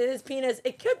punishment and it is penis,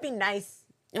 it could be nice.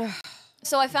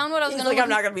 So I found what I was He's gonna. like, I'm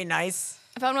not gonna be nice.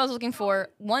 I found what I was looking for.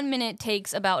 1 minute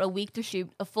takes about a week to shoot.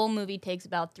 A full movie takes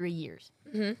about 3 years.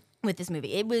 With this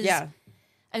movie, it was. Yeah.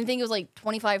 I think it was like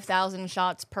 25,000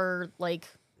 shots per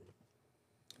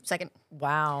second.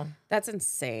 Wow. That's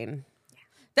insane.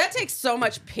 That takes so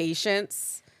much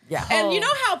patience. Yeah. And you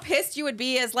know how pissed you would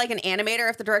be as like an animator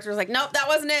if the director was like, nope, that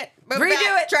wasn't it. Move Redo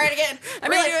back. it. Try it again. I'd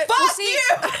be Redo like, it. fuck Well, you.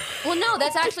 Well, no,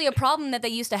 that's actually a problem that they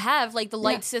used to have. Like the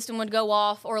light system would go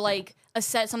off, or like a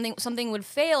set something would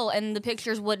fail and the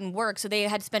pictures wouldn't work. So they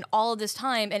had to spend all of this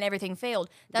time and everything failed.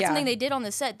 That's Yeah. something they did on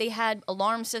the set. They had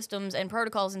alarm systems and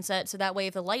protocols in set, so that way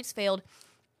if the lights failed,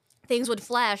 things would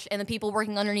flash and the people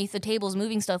working underneath the tables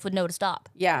moving stuff would know to stop.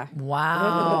 Yeah.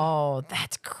 Wow.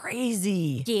 That's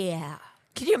crazy. Yeah.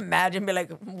 Can you imagine? Be like,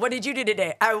 what did you do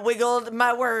today? I wiggled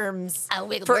my worms. I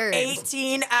wiggled for worms.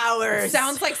 18 hours.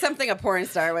 Sounds like something a porn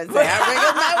star would say. I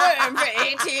wiggled my worm for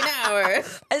 18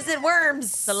 hours. I said worms.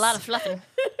 It's a lot of fluffing.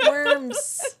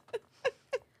 Worms.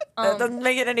 That doesn't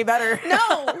make it any better.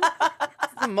 No.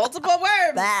 Multiple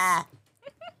worms. Bah.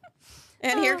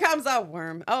 And here comes a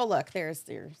worm. Oh, look, there's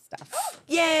your stuff.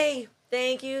 Yay.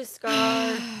 Thank you, Scar.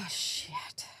 Oh,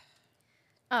 shit.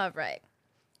 All right.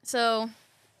 So,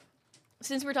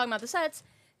 since we're talking about the sets,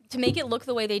 to make it look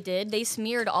the way they did, they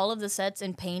smeared all of the sets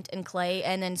in paint and clay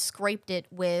and then scraped it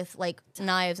with like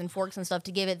knives and forks and stuff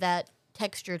to give it that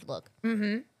textured look.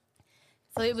 Mm-hmm.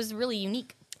 So it was really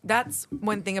unique. That's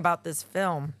one thing about this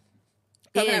film.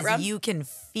 Coconut rum? You can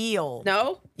feel.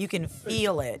 No? You can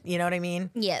feel it. You know what I mean?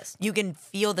 Yes. You can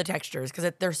feel the textures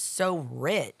because they're so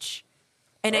rich.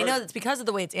 And I know that's because of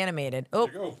the way it's animated.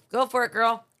 Oh, go for it,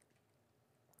 girl.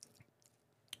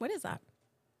 What is that?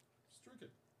 Just drink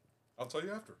it. I'll tell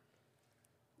you after.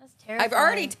 That's terrible. I've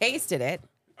already tasted it.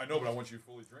 I know, but I want you to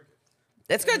fully drink it.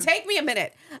 It's going to take me a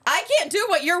minute. I can't do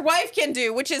what your wife can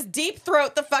do, which is deep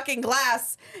throat the fucking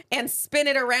glass and spin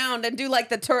it around and do like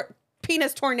the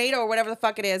penis tornado or whatever the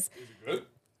fuck it is. Is it good?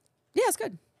 Yeah, it's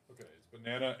good. Okay, it's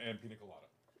banana and pina colada.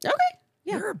 Okay.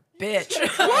 Yeah. You're a bitch.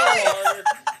 What?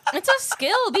 It's a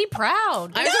skill. Be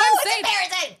proud. I was going to say.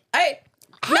 Embarrassing.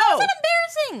 No. How is it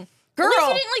embarrassing? Girl, At least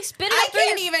you didn't like spit it I up through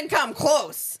can't even come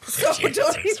close. So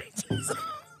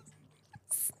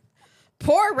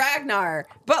poor Ragnar.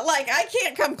 But like, I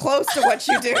can't come close to what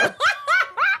you do.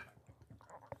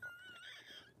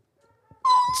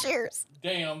 Cheers.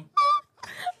 Damn. I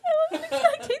wasn't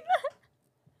expecting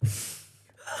that.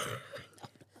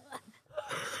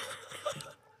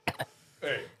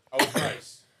 Hey, I was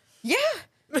nice. Yeah.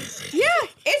 Yeah.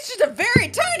 It's just a very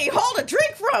tiny hole to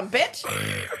drink from, bitch.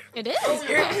 It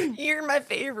is. You're my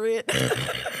favorite.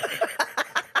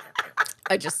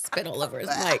 I just spit all over his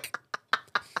mic.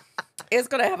 It's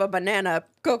going to have a banana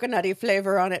coconutty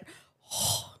flavor on it.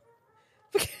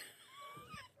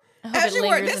 I hope As it you were,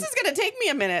 lingers this in- is going to take me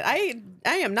a minute. I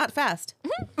am not fast.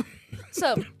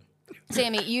 So,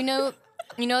 Sammy, you know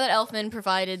that Elfman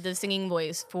provided the singing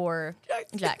voice for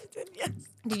Jack. Yes.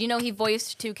 Did you know he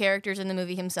voiced 2 characters in the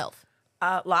movie himself?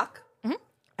 Locke?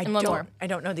 And one more. I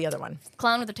don't know the other one.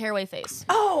 Clown with a tearaway face.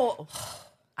 Oh.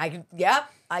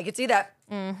 I could see that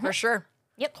for sure.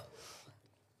 Yep.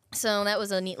 So that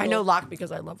was a neat. I know Locke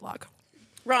because I love Locke.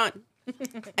 Ron,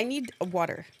 I need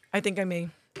water. I think I may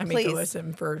Please. go with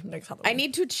him for next Halloween. I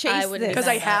need to chase this because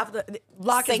I have the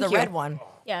Locke is the red one.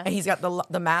 Yeah, and he's got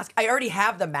the mask. I already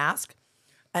have the mask,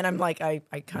 and I'm like, I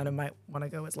kind of might want to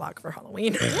go as Locke for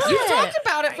Halloween. You've talked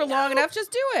about it for long enough.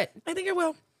 Just do it. I think I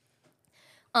will.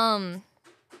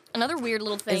 Another weird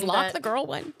little thing. Is Locke the girl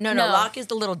one? No, Locke is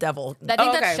the little devil. I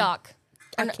think that's Shock.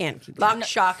 I can't keep Locke,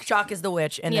 Shock. Shock is the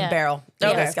witch, and then Beryl,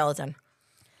 the skeleton.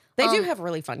 They do have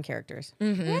really fun characters.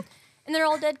 Mm-hmm. And they're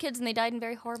all dead kids, and they died in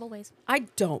very horrible ways. I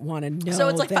don't want to know. So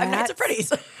it's like Five Nights at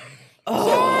Freddy's.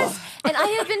 Yes. And I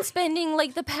have been spending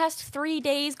like the past 3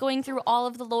 days going through all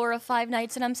of the lore of Five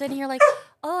Nights, and I'm sitting here like,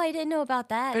 oh, I didn't know about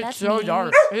that. It's That's so neat.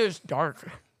 dark. It is dark.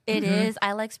 It is.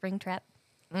 I like Springtrap.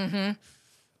 Mm-hmm.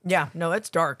 Yeah, no, it's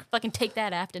dark. Fucking take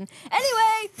that, Afton.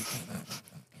 Anyway,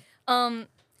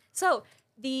 so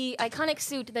the iconic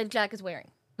suit that Jack is wearing.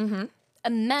 Mm-hmm.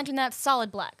 Imagine that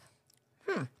solid black.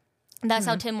 That's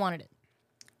how Tim wanted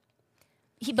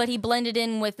it. But he blended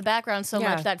in with the background so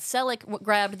much that Selleck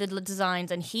grabbed the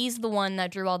designs, and he's the one that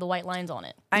drew all the white lines on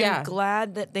it. I'm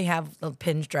glad that they have the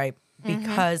pinstripe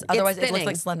because otherwise it looks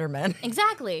like Slender Man.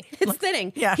 Exactly. It's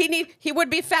thinning. Yeah. He would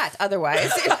be fat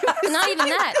otherwise. Not even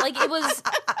that. Like it was,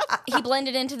 he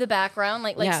blended into the background.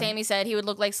 Like Sammy said, he would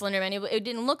look like Slender Man. It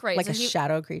didn't look right. Like so a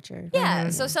shadow creature.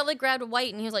 Yeah. So Selleck grabbed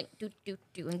white and he was like, do,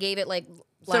 and gave it like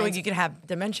So lines. you could have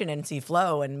dimension and see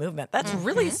flow and movement. That's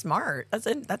really smart.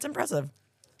 That's impressive.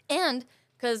 And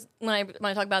because when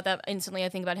I talk about that instantly, I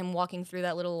think about him walking through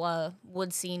that little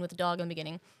wood scene with the dog in the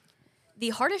beginning. The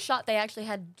hardest shot they actually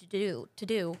had to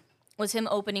do was him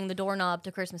opening the doorknob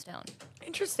to Christmas Town.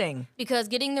 Interesting. Because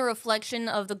getting the reflection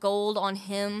of the gold on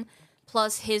him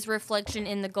plus his reflection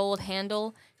in the gold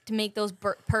handle to make those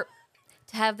to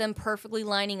have them perfectly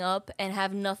lining up and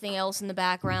have nothing else in the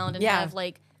background and have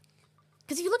like.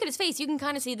 Because if you look at his face, you can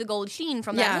kind of see the gold sheen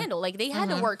from that handle. Like, they had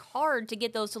to work hard to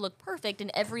get those to look perfect in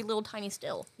every little tiny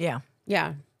still. Yeah.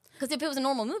 Yeah. Because if it was a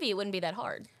normal movie, it wouldn't be that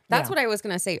hard. That's what I was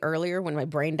going to say earlier when my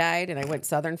brain died and I went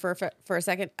southern for a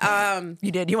second.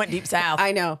 You did. You went deep south.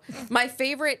 I know. My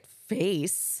favorite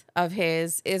face of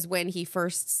his is when he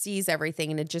first sees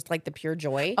everything and it's just like the pure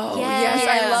joy. Oh, yes.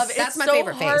 I love it. That's it's my so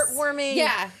favorite face. heartwarming.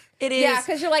 Yeah. It is. Yeah,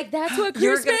 because you're like, that's what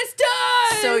Christmas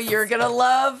does. So you're going to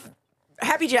love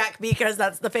Happy Jack because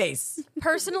that's the face.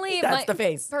 Personally, that's the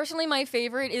face. Personally, my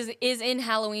favorite is in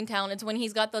Halloween Town. It's when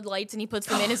he's got the lights and he puts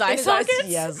them in his eye sockets.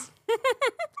 Yes.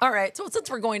 All right. So since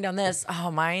we're going down this,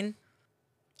 mine,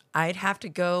 I'd have to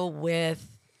go with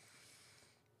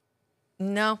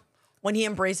when he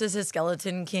embraces his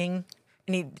skeleton king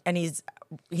and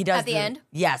he does at the end.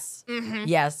 Yes.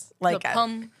 Yes. Like the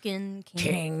pumpkin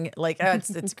king. Like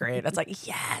it's great. It's like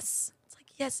yes. It's like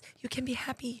yes. You can be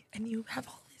happy and you have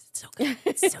all. It's so good.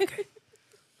 It's so good.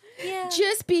 Yeah.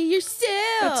 Just be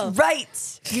yourself. That's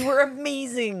right. You were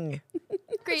amazing.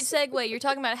 Great segue. You're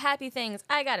talking about happy things.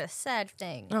 I got a sad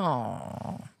thing.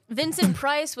 Oh. Vincent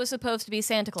Price was supposed to be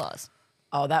Santa Claus.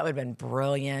 Oh, that would have been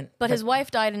brilliant. But his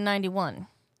wife died in 91.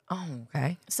 Oh,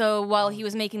 okay. So while he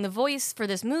was making the voice for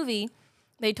this movie,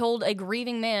 they told a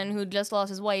grieving man who just lost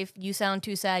his wife, "You sound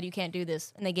too sad. You can't do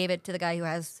this." And they gave it to the guy who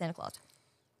has Santa Claus.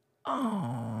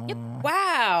 Oh. Yep.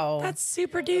 Wow. That's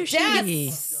super douchey.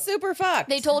 That's super fucked.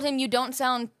 They told him, "You don't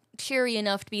sound cheery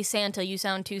enough to be Santa. You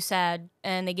sound too sad."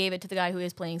 And they gave it to the guy who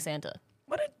is playing Santa.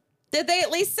 Did they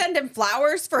at least send him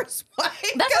flowers for his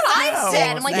wife? That's what I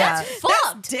said. I'm like, that's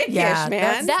fucked. That's dickish,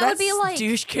 man. That would be like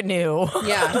douche canoe.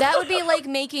 Yeah. That would be like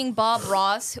making Bob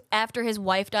Ross, after his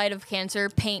wife died of cancer,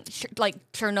 paint like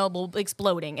Chernobyl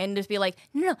exploding and just be like,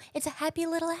 no, it's a happy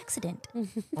little accident.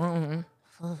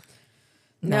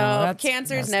 No,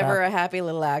 cancer's never a happy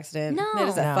little accident. No. It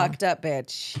is a fucked up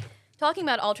bitch. Talking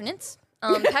about alternates,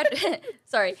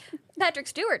 Patrick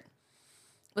Stewart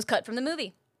was cut from the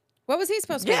movie. What was he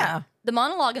supposed to be? The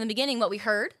monologue in the beginning, what we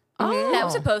heard, that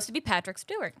was supposed to be Patrick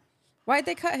Stewart. Why'd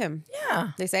they cut him?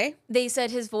 Yeah. They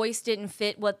said his voice didn't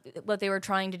fit what they were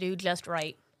trying to do just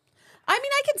right. I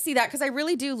mean, I can see that because I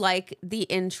really do like the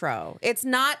intro. It's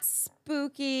not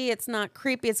spooky. It's not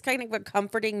creepy. It's kind of a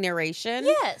comforting narration.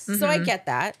 Yes. So I get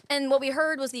that. And what we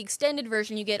heard was the extended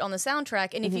version you get on the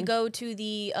soundtrack. And if you go to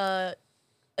the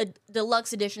a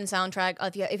deluxe edition soundtrack,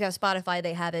 if you have Spotify,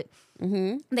 they have it.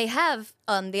 They have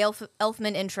the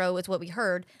Elfman intro is what we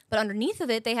heard, but underneath of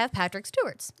it, they have Patrick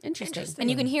Stewart's. Interesting. And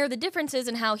you can hear the differences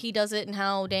in how he does it and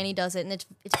how Danny does it, and it's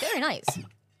very nice.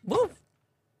 Woo.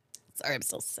 Sorry, I'm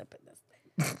still sipping this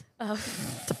thing.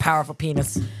 It's a powerful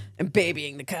penis. And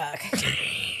babying the cock.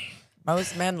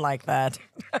 Most men like that.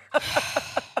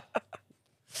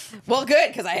 Well, good,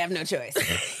 because I have no choice.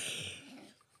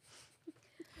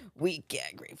 Weak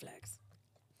gag reflex.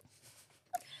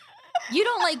 You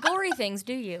don't like gory things,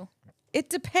 do you? It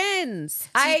depends.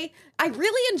 I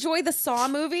really enjoy the Saw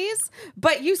movies,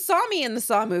 but you saw me in the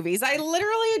Saw movies. I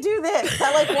literally do this.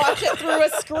 I like watch it through a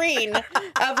screen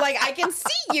of like I can see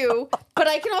you, but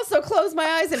I can also close my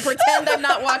eyes and pretend I'm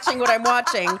not watching what I'm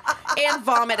watching and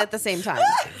vomit at the same time.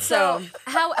 So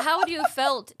how would you have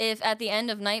felt if at the end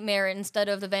of Nightmare, instead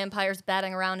of the vampires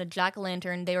batting around a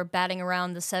jack-o'-lantern, they were batting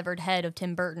around the severed head of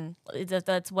Tim Burton?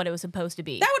 That's what it was supposed to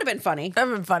be. That would have been funny. That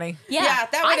would have been funny. Yeah,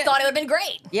 I thought it would have been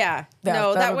great. Yeah. Yeah,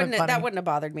 No, that that would've been wouldn't funny. have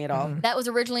bothered me at all. That was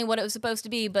originally what it was supposed to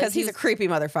be, but Because he's a creepy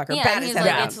motherfucker. Yeah, Bad and as he's hell.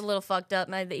 like, it's a little fucked up.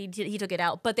 And he took it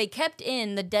out, but they kept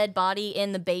in the dead body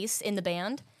in the bass in the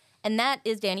band, and that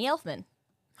is Danny Elfman.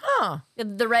 Huh.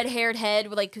 The red-haired head,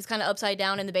 with like who's kind of upside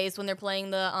down in the bass when they're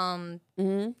playing the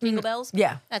Jingle Bells.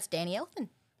 Yeah. That's Danny Elfman.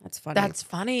 That's funny. That's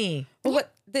funny. Well,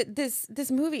 what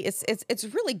this movie is it's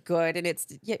really good, and it's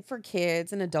for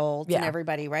kids and adults and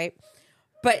everybody, right?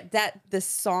 But the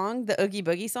song, the Oogie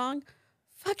Boogie song,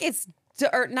 fuck, it's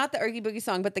or not the Oogie Boogie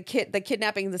song, but the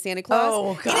kidnapping of the Santa Claus.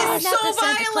 Oh It god, is so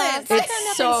violent.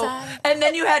 it's so. And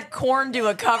then you had Korn do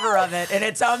a cover of it, and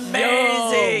it's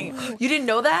amazing. You didn't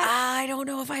know that? I don't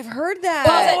know if I've heard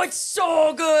that. Oh, it's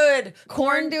so good.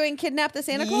 Korn doing "Kidnap the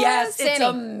Santa Claus." Yes, it's Sammy.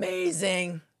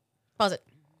 amazing. Pause it.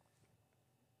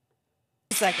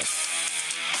 Second.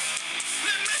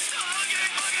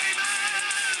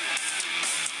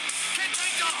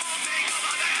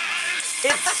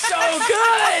 It's so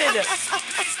good.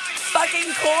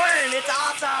 Fucking Korn. It's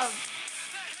awesome.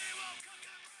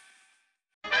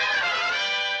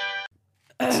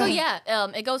 So yeah,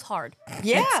 it goes hard.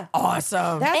 Yeah, It's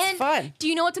awesome. that's fun. Do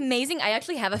you know what's amazing? I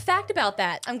actually have a fact about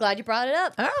that. I'm glad you brought it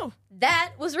up. Oh,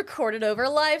 That was recorded over a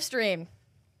live stream.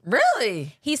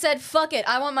 really? He said, "Fuck it,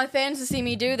 I want my fans to see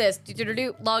me do this."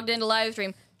 Do-do-do-do. Logged into live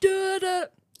stream. Da-da.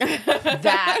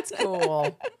 That's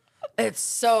cool. It's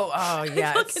so. Oh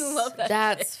yeah. I fucking love that.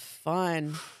 That's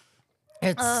fun.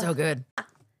 It's so good.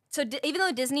 So even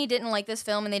though Disney didn't like this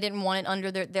film and they didn't want it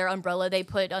under their umbrella, they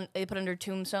put under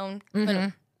Tombstone.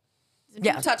 Yeah.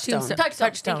 Touchstone.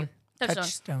 Touchstone. Thank you.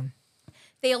 Touchstone.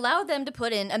 They allowed them to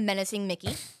put in a menacing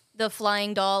Mickey, the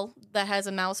flying doll that has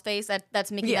a mouse face.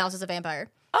 That's Mickey Mouse as a vampire.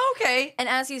 Okay. And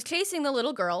as he's chasing the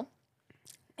little girl,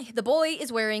 the boy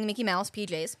is wearing Mickey Mouse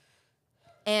PJs.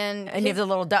 And you have the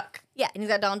little duck. Yeah, and he's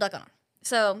got Donald Duck on him.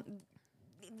 So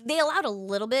they allowed a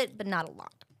little bit, but not a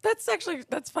lot.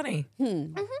 That's funny.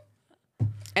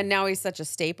 And now he's such a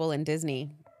staple in Disney.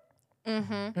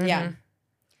 Mm-hmm. Yeah.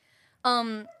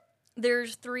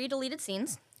 There's 3 deleted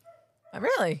scenes.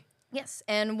 Really? Yes,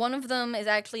 and one of them is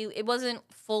actually, it wasn't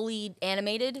fully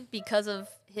animated because of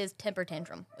his temper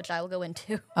tantrum, which I will go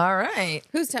into. All right.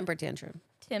 Who's temper tantrum?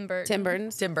 Tim Burton. Tim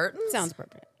Burton's? Tim Burton? Sounds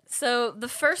appropriate. So the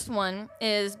first one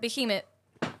is Behemoth.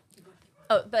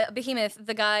 Oh, Behemoth,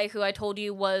 the guy who I told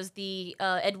you was the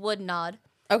Ed Wood nod.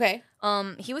 Okay.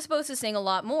 He was supposed to sing a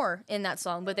lot more in that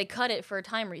song, but they cut it for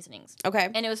time reasonings. Okay.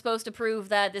 And it was supposed to prove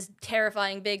that this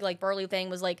terrifying, big, like, burly thing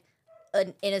was, like,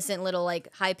 an innocent little,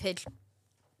 like, high-pitched,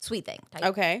 sweet thing. Type.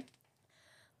 Okay.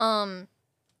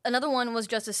 Another one was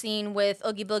just a scene with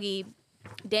Oogie Boogie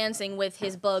dancing with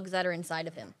his bugs that are inside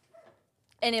of him.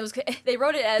 And it was, they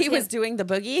wrote it as he was doing the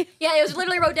boogie? Yeah, it was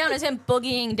literally wrote down as him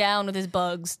boogieing down with his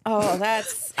bugs. Oh,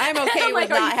 I'm okay with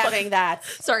not having that.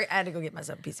 Sorry, I had to go get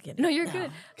myself a piece of candy. No, you're good. I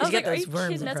was you like, get are those you worms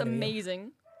kidding? in That's front of you.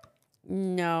 amazing.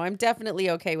 No, I'm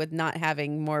definitely okay with not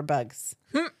having more bugs.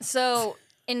 So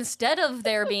instead of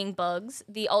there being bugs,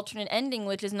 the alternate ending,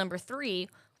 which is number 3,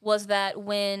 was that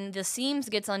when the seams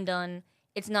gets undone,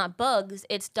 it's not bugs,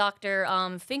 it's Dr.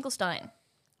 Finkelstein.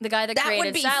 The guy that created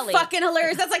would be Sally. fucking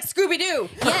hilarious. That's like Scooby-Doo.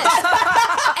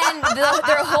 Yes. And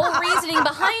their whole reasoning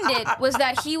behind it was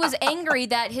that he was angry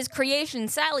that his creation,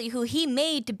 Sally, who he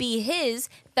made to be his,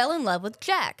 fell in love with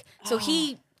Jack. So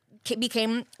he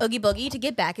became Oogie Boogie to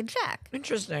get back at Jack.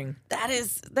 Interesting. That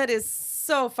is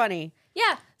so funny.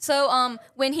 Yeah. So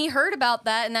when he heard about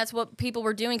that, and that's what people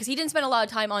were doing, because he didn't spend a lot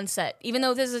of time on set. Even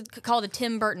though this is called a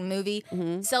Tim Burton movie,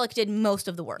 Selleck did most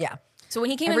of the work. Yeah. So when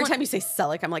he came Every in, time you say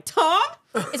Selleck, I'm like, Tom?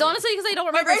 it's honestly because I don't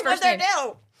remember his first name.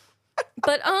 No.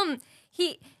 But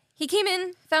he came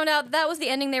in, found out that was the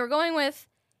ending they were going with.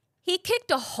 He kicked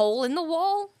a hole in the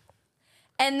wall,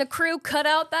 and the crew cut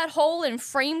out that hole and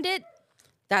framed it.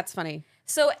 That's funny.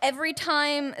 So every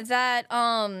time that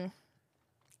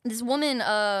this woman,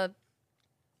 I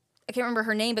can't remember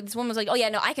her name, but this woman was like, "Oh yeah,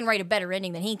 no, I can write a better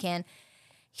ending than he can."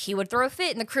 He would throw a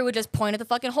fit, and the crew would just point at the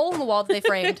fucking hole in the wall that they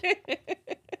framed.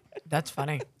 That's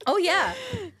funny. Oh yeah,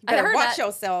 I Better heard watch that.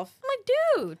 yourself. I'm like,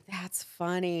 dude. That's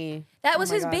funny. That was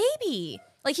his gosh. baby.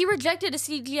 Like, he rejected a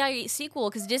CGI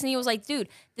sequel because Disney was like, dude,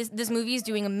 this movie is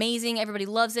doing amazing. Everybody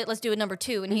loves it. Let's do it number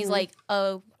 2. And he's like,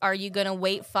 oh, are you going to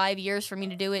wait 5 years for me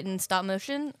to do it in stop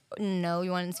motion? No, you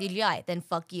want it in CGI. Then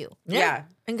fuck you. Yeah.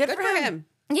 And good for him.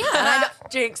 Yeah.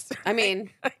 Jinx. I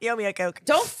mean, you owe me a Coke.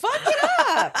 don't fuck it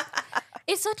up.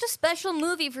 It's such a special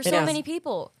movie for so many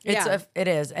people. It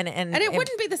is. And it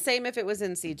wouldn't be the same if it was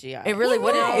in CGI. It really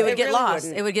wouldn't. It would get really lost.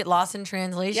 wouldn't. It would get lost in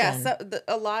translation. Yeah, so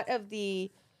a lot of the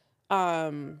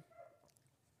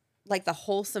like the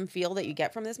wholesome feel that you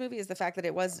get from this movie is the fact that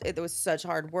it was such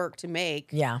hard work to make.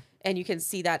 Yeah. And you can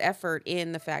see that effort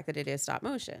in the fact that it is stop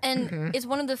motion. And it's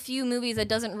one of the few movies that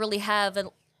doesn't really have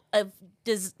a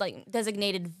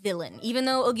designated villain. Even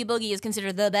though Oogie Boogie is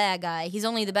considered the bad guy, he's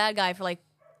only the bad guy for like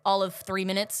all of 3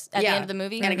 minutes at the end of the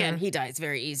movie. And again, he dies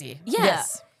very easy. Yeah.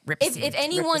 Yes. If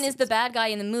anyone is the bad guy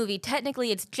in the movie,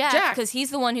 technically it's Jack because he's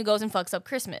the one who goes and fucks up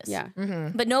Christmas. Yeah.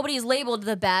 But nobody is labeled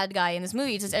the bad guy in this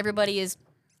movie. It's just everybody is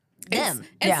them.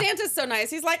 And Santa's so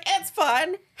nice. He's like, it's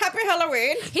fun. Happy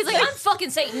Halloween. He's like, I'm fucking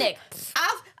Saint Nick.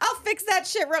 I'll fix that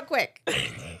shit real quick.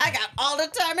 I got all the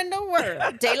time in the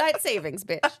world. Daylight savings,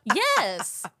 bitch.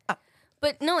 Yes.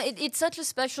 But no, it's such a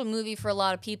special movie for a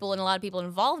lot of people and a lot of people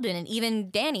involved in it. Even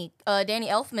Danny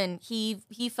Elfman,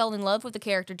 he fell in love with the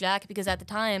character Jack because at the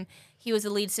time he was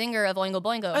the lead singer of Oingo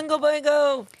Boingo. Oingo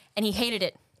Boingo. And he hated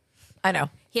it. I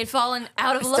know. He had fallen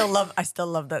out of love. I still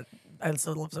love that. I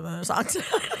still love some of their songs.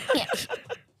 Yeah.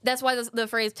 That's why the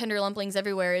phrase "Tender Lumplings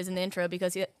Everywhere" is in the intro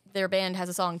because their band has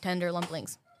a song "Tender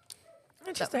Lumplings."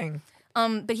 Interesting.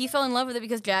 But he fell in love with it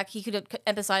because Jack, he could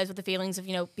empathize with the feelings of,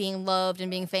 being loved and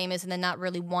being famous and then not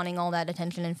really wanting all that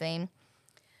attention and fame.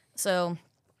 So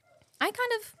I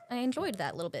enjoyed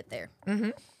that a little bit there.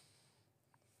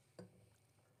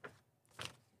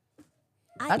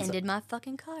 I ended my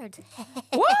fucking cards.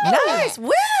 Woo! Nice. Woo!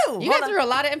 You got through a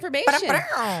lot of information.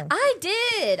 I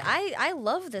did. I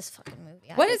love this fucking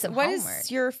movie. What is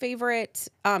your favorite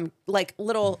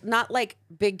little, not like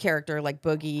big character like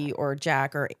Boogie or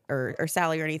Jack or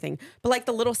Sally or anything, but like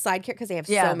the little side character because they have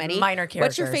so many minor characters.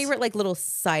 What's your favorite like little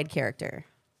side character?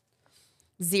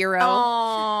 Zero.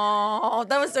 Oh,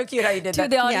 that was so cute how you did that. To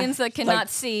the audience that cannot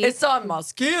see. It's on my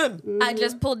skin. I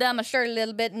just pulled down my shirt a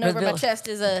little bit and over my chest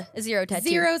is a zero tattoo.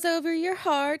 Zero's over your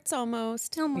hearts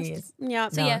almost. Almost. Yeah.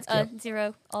 So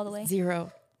zero all the way.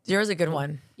 Zero. Zero's a good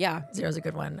one. Yeah. Zero's a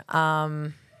good one.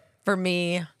 For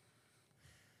me,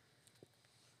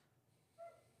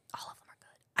 all of them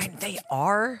are good. They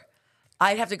are.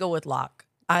 I'd have to go with Locke.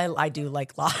 I do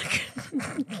like Locke.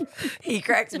 He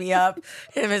cracks me up.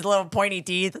 Him, his little pointy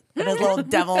teeth and his little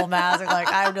devil mask.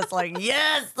 I'm just like,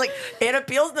 yes. Like, it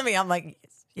appeals to me. I'm like,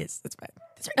 yes, that's fine.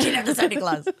 That's right. Can't have the Santa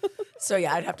Claus. So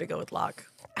yeah, I'd have to go with Locke.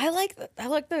 I like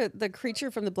the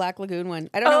creature from the Black Lagoon one.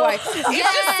 I don't know why.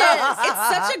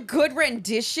 It's such a good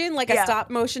rendition, like a stop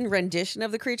motion rendition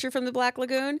of the creature from the Black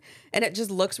Lagoon, and it just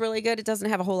looks really good. It doesn't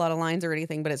have a whole lot of lines or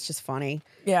anything, but it's just funny.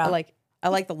 Yeah, I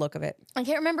like the look of it. I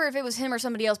can't remember if it was him or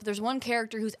somebody else, but there's one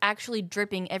character who's actually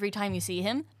dripping every time you see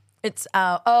him. It's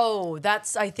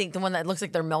that's I think the one that looks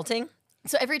like they're melting.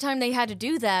 So every time they had to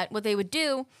do that, what they would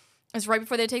do is right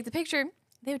before they take the picture,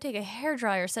 they would take a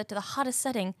hairdryer set to the hottest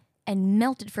setting and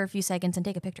melt it for a few seconds and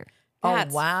take a picture.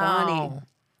 That's wow. funny.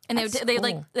 And they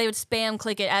would spam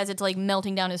click it as it's like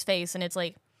melting down his face, and it's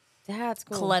like that's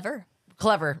cool.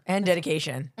 Clever and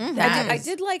dedication. Mm-hmm. I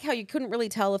did like how you couldn't really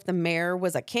tell if the mayor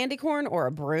was a candy corn or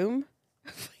a broom.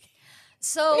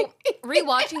 So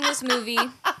rewatching this movie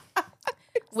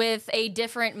with a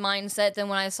different mindset than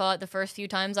when I saw it the first few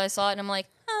times I saw it, and I'm like,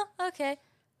 oh, okay.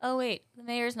 Oh wait, the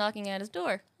mayor's knocking at his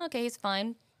door. Okay, he's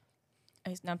fine.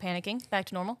 He's now panicking. Back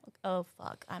to normal. Oh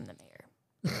fuck, I'm the mayor.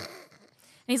 And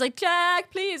he's like, Jack,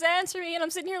 please answer me. And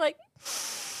I'm sitting here like,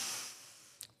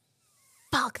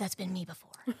 fuck, that's been me before.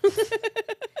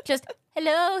 Just,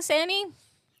 hello, Sammy.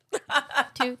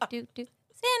 Sammy.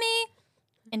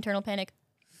 Internal panic.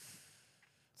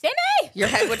 Sammy! Your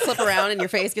head would flip around and your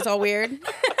face gets all weird.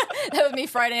 That was me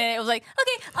Friday night. It was like,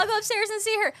 okay, I'll go upstairs and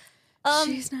see her.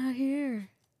 She's not here.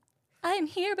 I am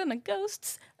here, but my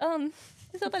ghosts. So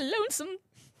lonesome.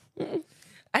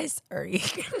 I'm sorry.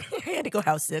 I had to go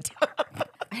house sit.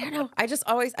 I don't know. I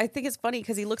think it's funny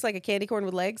because he looks like a candy corn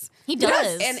with legs. He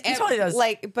does. And he totally does.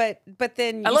 But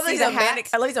then I love that he's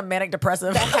a manic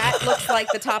depressive. The hat looks like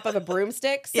the top of a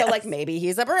broomstick. So maybe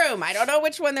he's a broom. I don't know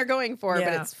which one they're going for,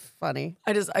 but it's funny.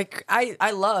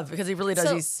 I love because he really does.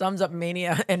 He sums up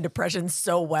mania and depression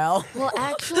so well. Well,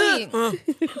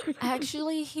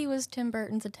 actually, he was Tim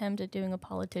Burton's attempt at doing a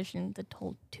politician that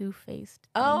told two-faced.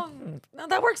 Oh, no,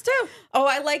 that works too. Oh,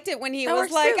 I liked it when he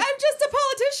was like, I'm just a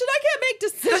politician. I can't make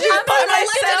decisions. decisions by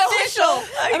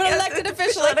myself. I'm an elected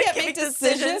official. I can't make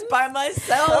decisions by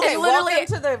myself. Okay, welcome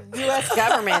to the U.S.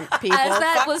 government, people. As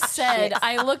that Fuck was said, shit.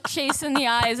 I looked Chase in the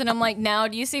eyes and I'm like, now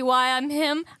do you see why I'm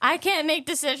him? I can't make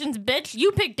decisions, bitch.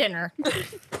 You pick dinner.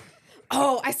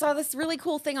 Oh, I saw this really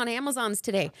cool thing on Amazon's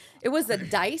today. It was a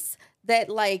dice that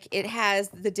like it has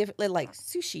the different like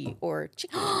sushi or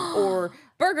chicken or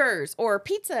burgers or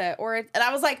pizza and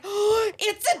I was like, oh,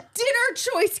 it's a dinner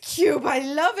choice cube. I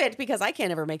love it because I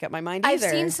can't ever make up my mind either.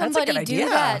 I've seen somebody do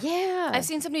that. Yeah. I've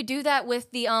seen somebody do that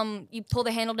with the you pull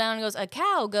the handle down and it goes, a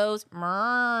cow goes,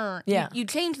 "Mrrr." Yeah. You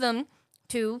change them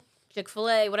to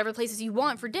Chick-fil-A, whatever places you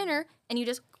want for dinner, and you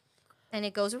just and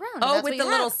it goes around. Oh, That's with what the you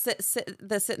little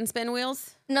have. sit and spin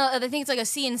wheels? No, I think it's like a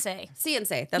see and say. See and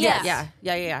say. That's Yes. right.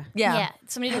 Yeah. Yeah.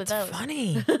 Somebody That's did those.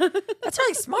 funny. That's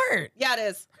really smart. Yeah, it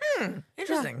is.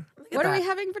 Interesting. Look at What are that. we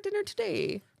having for dinner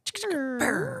today?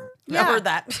 Brr. Yeah. I heard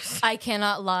that. I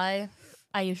cannot lie.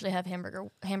 I usually have hamburger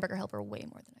helper way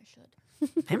more than I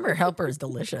should. Hamburger helper is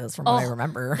delicious from what I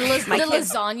remember. The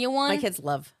lasagna one. My kids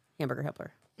love hamburger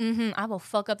helper. I will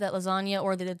fuck up that lasagna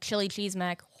or the chili cheese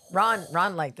mac.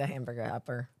 Ron liked the hamburger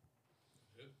helper.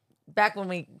 Back when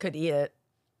we could eat it.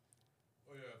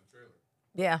 Oh, yeah, the trailer.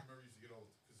 Yeah. I remember you used to get all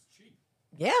because it's cheap.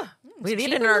 Yeah. We'd eat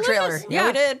cheap it in and our delicious. trailer. Yeah,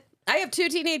 we did. I have 2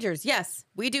 teenagers. Yes,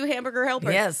 we do hamburger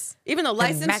helper. Yes. Even though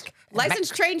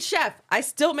licensed trained chef, I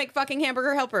still make fucking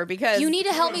hamburger helper because You need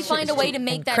to help me find a way to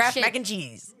make that Kraft shit. mac and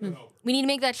cheese. We need to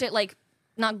make that shit like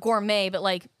not gourmet, but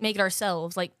like make it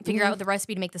ourselves. Like figure out the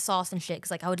recipe to make the sauce and shit.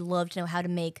 Because like I would love to know how to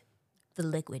make the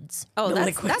liquids. Oh, The that's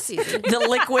liquids. easy. The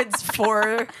liquids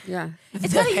for Yeah. It's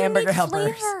the got a hamburger unique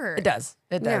helpers. flavor. It does.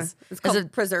 It Yeah. does. It's Is called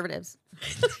it preservatives.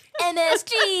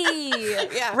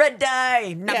 MSG. Yeah. red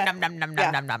dye? Nom Yeah. nom nom nom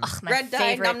Yeah. nom nom nom. My Red dye,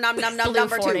 favorite. nom nom nom nom, Blue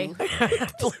number 40. 2.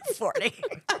 Blue 40.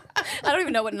 I don't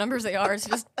even know what numbers they are. It's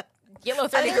just yellow I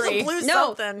think it's a 33. blue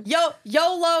No, something.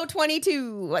 YOLO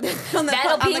 22.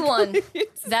 That'll be one.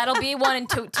 That'll be one in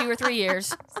 2 or 3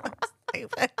 years.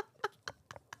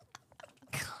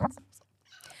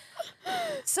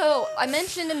 So I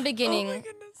mentioned in the beginning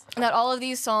that all of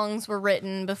these songs were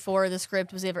written before the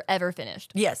script was ever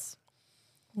finished. Yes.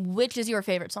 Which is your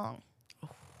favorite song?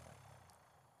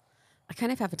 I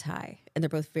kind of have a tie, and they're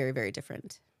both very, very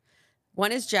different.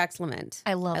 One is Jack's Lament.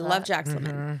 I love love that. Jack's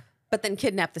Lament. But then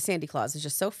Kidnap the Sandy Claus is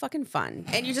just so fucking fun.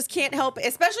 And you just can't help,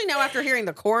 especially now after hearing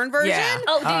the corn version. Yeah.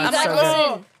 Oh, dude, you I'm gotta so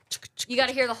listen. You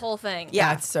gotta hear the whole thing.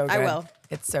 Yeah, it's so good. I will.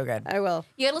 It's so good. I will.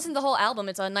 You gotta listen to the whole album.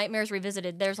 It's Nightmares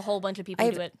Revisited. There's a whole bunch of people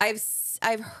who do it.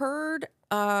 I've heard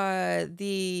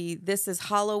This Is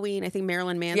Halloween. I think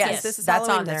Marilyn Manson. Yes, This Is that's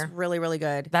Halloween. on there. That's really, really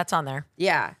good. That's on there.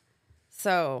 Yeah.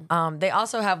 So They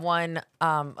also have one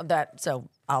that. So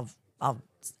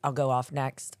I'll go off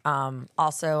next.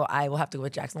 Also, I will have to go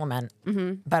with Jackson Lament,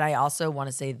 but I also want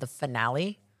to say the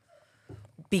finale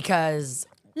because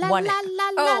the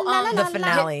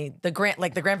finale, the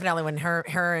grand finale when him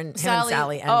and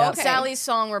Sally end up. Sally's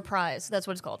song reprise. That's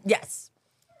what it's called. Yes,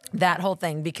 that whole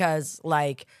thing because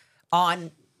like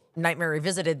on Nightmare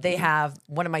Revisited, they have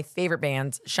one of my favorite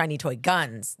bands, Shiny Toy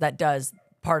Guns, that does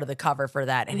part of the cover for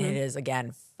that, and it is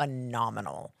again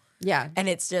phenomenal. yeah. And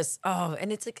it's just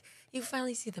and it's like you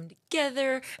finally see them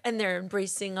together, and they're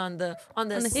embracing on the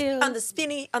hill. the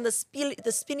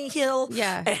spinny hill.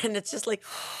 Yeah. and it's just like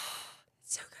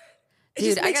it's so good. It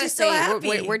Dude, just I makes gotta you so say,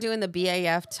 happy. we're doing the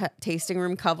BAF tasting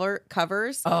room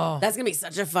covers. Oh. That's gonna be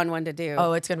such a fun one to do.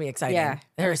 Oh, it's gonna be exciting. Yeah,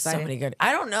 there's so excited. many good.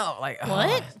 I don't know, like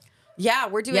What? Yeah,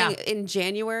 we're doing Yeah. in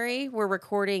January. We're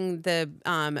recording the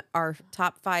our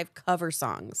top 5 cover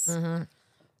songs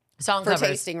song for covers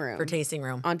tasting room for tasting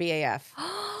room. on BAF.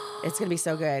 It's gonna be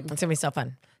so good. It's gonna be so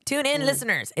fun. Tune in,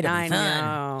 listeners. It'll I be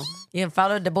fun. know. You can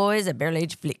follow the boys at Barrel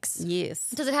Age Flicks. Yes.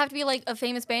 Does it have to be like a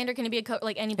famous band, or can it be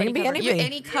like anybody? It can be cover? anybody.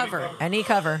 Any cover. Any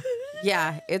cover.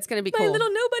 Yeah, it's gonna be My cool. little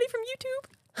nobody from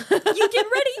YouTube. You get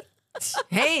ready.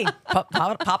 Hey,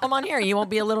 pop them on here. You won't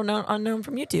be a little unknown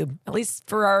from YouTube. At least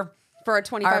for our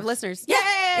 25 listeners. Yay!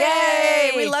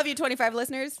 Yay! We love you, 25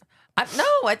 listeners. I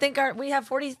think we have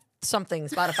 40 something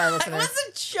Spotify listeners.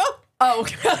 Wasn't joke. Oh,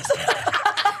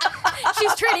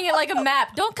 She's treating it like a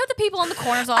map. Don't cut the people on the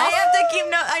corners off. I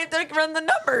have to run the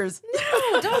numbers.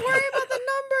 No, don't worry about the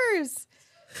numbers.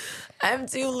 I'm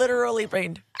too literally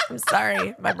brained. I'm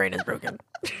sorry, my brain is broken.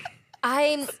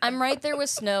 I'm right there with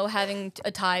Snow having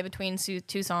a tie between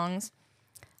two songs.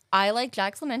 I like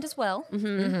Jack's Lament as well.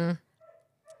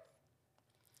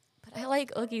 But I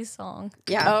like Oogie's song.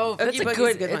 Yeah. Oh, that's Oogie a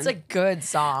Boogie's good. one. It's a good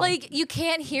song. Like you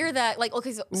can't hear that. Like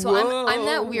okay, so I'm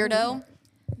that weirdo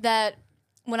that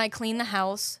when I clean the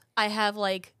house, I have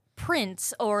like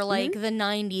Prince or like the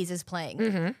 90s is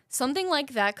playing. Something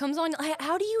like that comes on.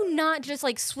 How do you not just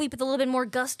like sweep with a little bit more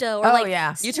gusto? Or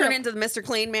like, You turn into the Mr.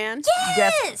 Clean Man?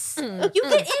 Yes! You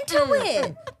get into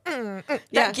it.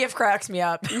 That gift cracks me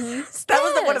up. That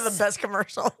was one of the best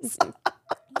commercials.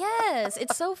 Yes,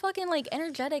 it's so fucking like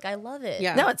energetic. I love it.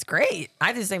 No, it's great.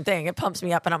 I do the same thing. It pumps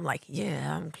me up, and I'm like,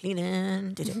 yeah, I'm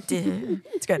cleaning.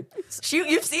 It's good. Shoot,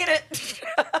 you've seen it.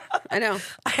 I know.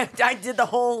 I did the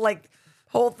whole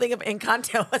thing of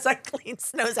Encanto as I cleaned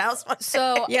Snow's house.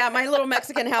 So yeah, my little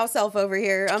Mexican house elf over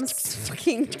here. I'm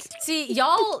fucking. See,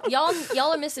 y'all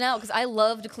are missing out because I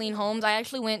love to clean homes. I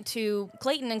actually went to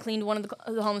Clayton and cleaned one of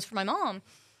the homes for my mom,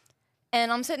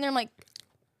 and I'm sitting there, I'm like,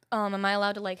 am I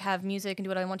allowed to like have music and do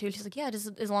what I want to? She's like, yeah,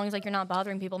 just as long as like you're not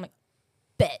bothering people. I'm like,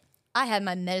 bet. I had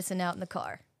my medicine out in the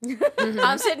car.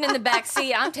 I'm sitting in the back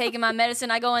seat. I'm taking my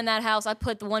medicine. I go in that house. I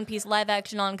put the One Piece live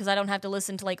action on because I don't have to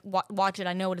listen to like watch it.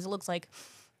 I know what it looks like.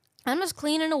 I'm just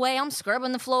cleaning away. I'm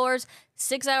scrubbing the floors.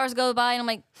 6 hours go by and I'm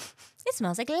like, it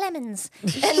smells like lemons.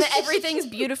 And everything's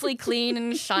beautifully clean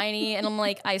and shiny. And I'm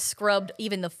like, I scrubbed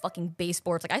even the fucking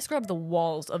baseboards. Like I scrubbed the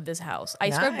walls of this house. I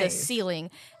scrubbed the ceiling.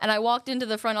 And I walked into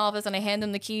the front office and I hand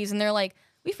them the keys and they're like,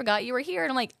 we forgot you were here.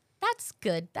 And I'm like, that's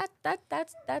good.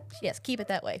 That's yes, keep it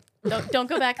that way. Don't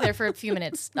go back there for a few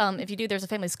minutes. If you do, there's a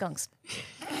family of skunks.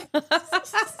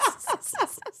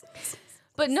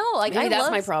 But no, like maybe that's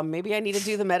my problem. Maybe I need to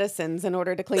do the medicines in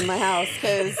order to clean my house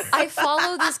because I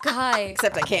follow this guy.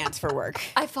 Except I can't for work.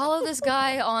 I follow this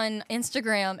guy on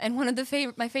Instagram, and one of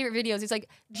my favorite videos, he's like,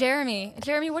 Jeremy,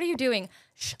 what are you doing?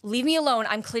 Shh, leave me alone.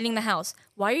 I'm cleaning the house.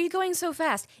 Why are you going so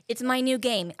fast? It's my new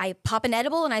game. I pop an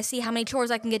edible and I see how many chores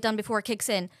I can get done before it kicks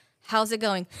in. How's it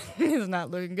going? It's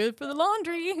not looking good for the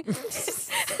laundry. And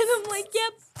I'm like,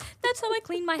 yep, that's how I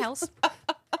clean my house.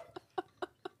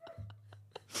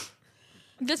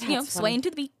 Just, swaying to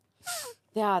the beat.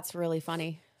 Yeah, it's really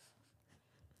funny.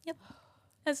 Yep.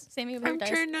 That's Sammy over I'm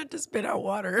trying not to spit out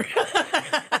water.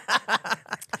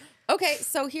 Okay,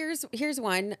 so here's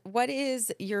one. What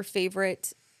is your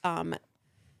favorite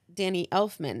Danny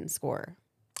Elfman score?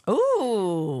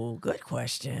 Ooh, good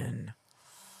question.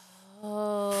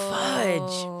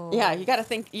 Fudge. Yeah, you gotta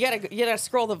think. You gotta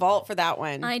scroll the vault for that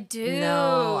one. I do.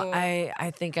 No,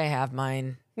 I think I have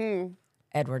mine.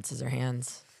 Edward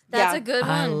Scissorhands. That's a good one.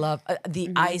 I love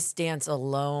the ice dance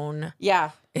alone. Yeah,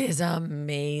 is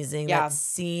amazing. Yeah. That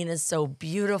scene is so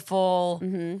beautiful.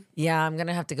 Yeah, I'm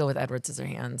gonna have to go with Edward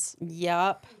Scissorhands.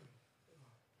 Yep.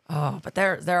 Oh, but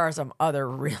there are some other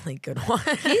really good ones.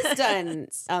 He's done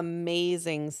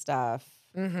amazing stuff.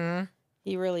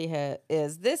 He really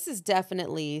is. This is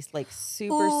definitely like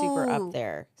super up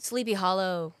there. Sleepy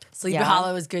Hollow. Sleepy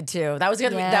Hollow is good too. That was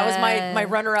good. That was my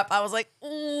runner up. I was like,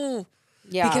 ooh.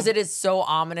 Yeah. Because it is so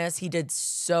ominous. It's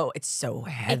so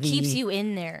heavy. It keeps you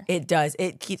in there. It does.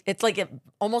 It's like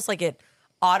almost like it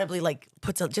audibly like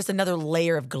puts just another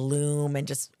layer of gloom and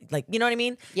just like, you know what I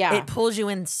mean? Yeah. It pulls you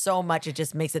in so much. It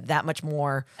just makes it that much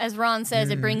more. As Ron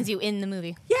says, it brings you in the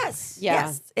movie. Yes.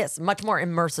 Yeah. Yes. Much more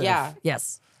immersive. Yeah.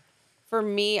 Yes. For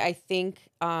me, I think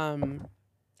Batman.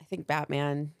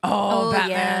 Oh,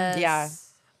 Batman. Yes. Yeah.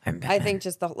 Batman. I think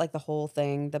just the whole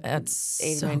thing. That's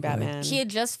 89 so good. Batman. He had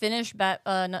just finished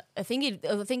I think it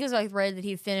was like read that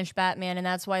he finished Batman, and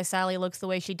that's why Sally looks the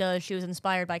way she does. She was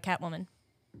inspired by Catwoman.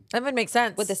 That would make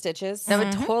sense. With the stitches. That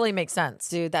would totally make sense.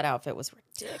 Dude, that outfit was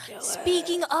ridiculous.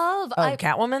 Speaking of,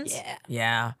 Catwoman's? Yeah.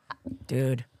 Yeah.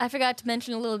 Dude. I forgot to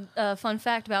mention a little fun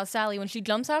fact about Sally. When she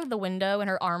jumps out of the window and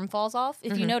her arm falls off,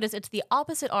 if you notice, it's the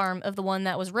opposite arm of the one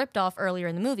that was ripped off earlier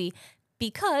in the movie,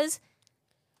 because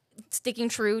sticking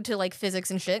true to like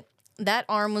physics and shit, that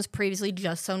arm was previously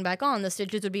just sewn back on. The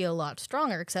stitches would be a lot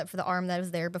stronger, except for the arm that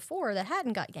was there before that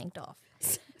hadn't got yanked off.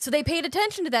 So they paid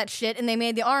attention to that shit, and they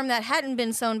made the arm that hadn't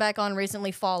been sewn back on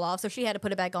recently fall off, so she had to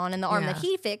put it back on, and the arm that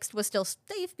he fixed was still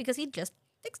safe because he just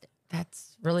fixed it.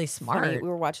 That's really smart. Funny, we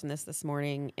were watching this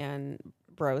morning, and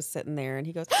Bro's sitting there, and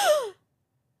he goes,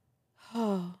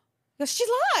 oh. He goes, she's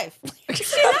alive.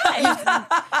 She's alive.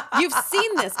 You've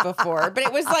seen this before, but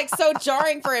it was like so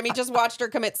jarring for him. He just watched her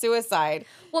commit suicide.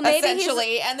 Well, maybe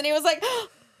essentially, and then he was like,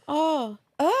 oh.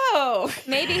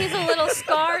 Maybe he's a little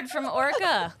scarred from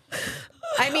Orca.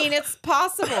 I mean, it's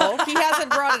possible. He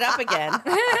hasn't brought it up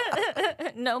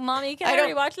again. No, Mommy, can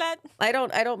I rewatch that? I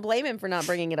don't blame him for not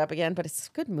bringing it up again, but it's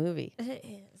a good movie. It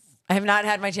is. I have not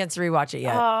had my chance to rewatch it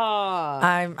yet.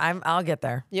 I'll get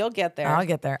there. You'll get there. I'll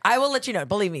get there. I will let you know.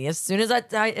 Believe me, as soon as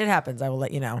it happens, I will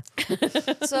let you know.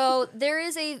 So there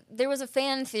was a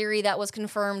fan theory that was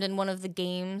confirmed in one of the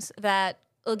games that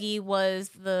Oogie was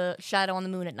the shadow on the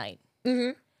moon at night.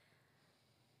 I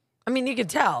mean, you could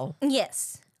tell.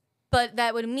 Yes. But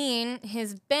that would mean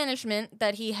his banishment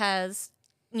that he has,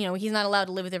 you know, he's not allowed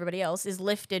to live with everybody else, is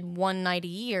lifted one night a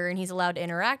year, and he's allowed to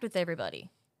interact with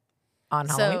everybody. On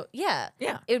Halloween? So, yeah.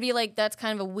 Yeah. It would be like, that's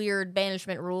kind of a weird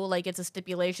banishment rule. Like, it's a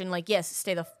stipulation. Like, yes,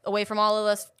 stay away from all of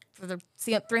us for the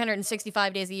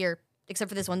 365 days a year, except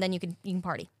for this one. Then you can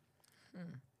party.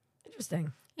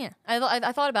 Interesting. Yeah.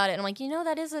 I thought about it, and I'm like, you know,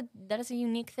 that is a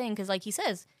unique thing. Because, like he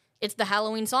says, it's the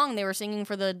Halloween song they were singing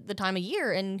for the time of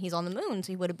year, and he's on the moon,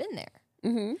 so he would have been there.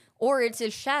 Mm-hmm. Or it's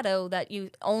his shadow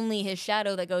only his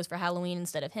shadow that goes for Halloween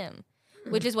instead of him.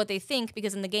 Which is what they think,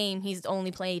 because in the game, he's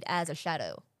only played as a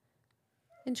shadow.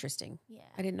 Interesting. Yeah.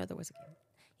 I didn't know there was a game.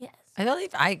 Yes.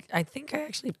 I think I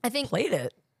actually played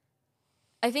it.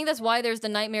 I think that's why there's the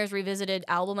Nightmares Revisited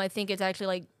album. I think it's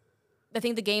actually I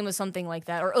think the game was something like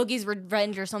that, or Oogie's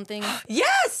Revenge or something.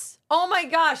 Yes! Oh my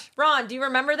gosh. Ron, do you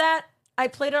remember that? I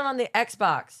played it on the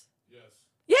Xbox. Yes.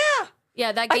 Yeah.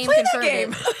 Yeah, that game I played confirmed that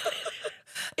game.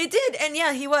 it. It did, and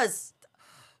yeah, he was.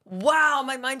 Wow,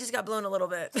 my mind just got blown a little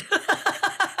bit.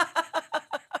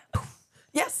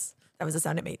 Yes, that was the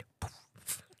sound it made.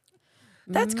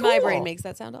 That's cool. My brain makes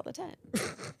that sound all the time.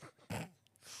 I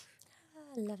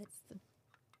love it.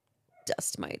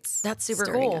 Dust mites. That's super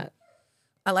stirring cool. up.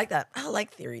 I like that. I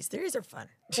like theories. Theories are fun.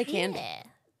 They can be.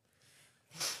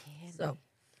 So,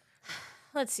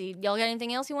 let's see. Y'all got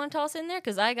anything else you want to toss in there?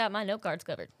 Because I got my note cards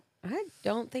covered. I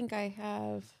don't think I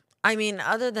have. I mean,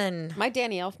 other than my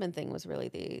Danny Elfman thing was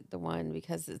really the one,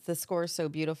 because the score is so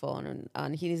beautiful,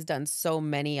 and he's done so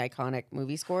many iconic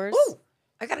movie scores. Ooh,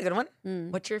 I got a good one.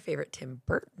 What's your favorite Tim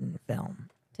Burton film?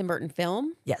 Tim Burton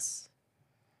film? Yes.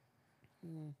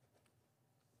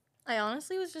 I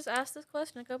honestly was just asked this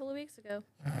question a couple of weeks ago.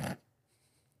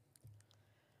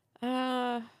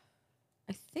 I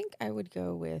think I would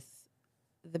go with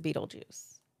the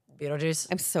Beetlejuice. Beetlejuice.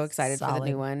 I'm so excited for the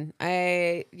new one.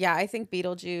 I think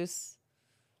Beetlejuice.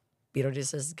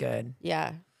 Beetlejuice is good.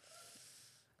 Yeah.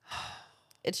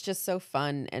 It's just so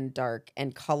fun and dark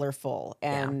and colorful,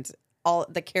 and all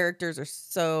the characters are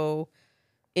so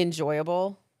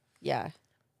enjoyable. Yeah.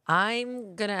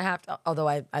 I'm going to have to, although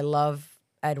I love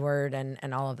Edward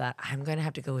and all of that, I'm going to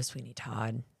have to go with Sweeney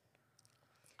Todd.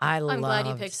 I'm glad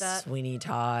you picked that. Sweeney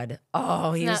Todd.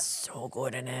 Oh, he was so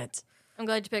good in it. I'm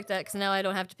glad you picked that, because now I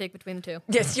don't have to pick between the two.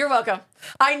 Yes, you're welcome.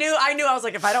 I knew. I was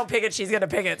like, if I don't pick it, she's going to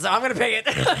pick it. So I'm going to pick it.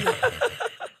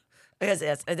 Because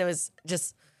yes, it was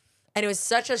just, and it was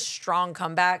such a strong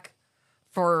comeback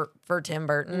for Tim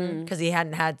Burton, because he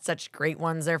hadn't had such great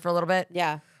ones there for a little bit.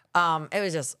 Yeah. It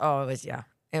was just,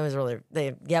 it was really,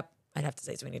 I'd have to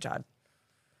say Sweeney Todd.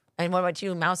 And what about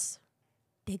you, Mouse?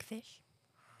 Big Fish.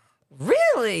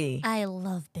 Really? I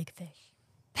love Big Fish.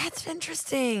 That's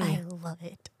interesting. I love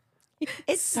it.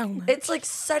 It's so much. It's like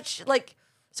such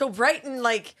so bright and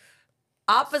like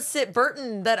opposite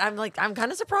Burton that I'm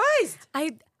kind of surprised.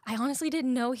 I honestly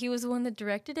didn't know he was the one that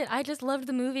directed it. I just loved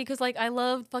the movie because I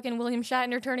loved fucking William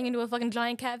Shatner turning into a fucking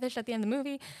giant catfish at the end of the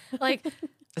movie. Like,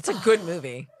 it's a good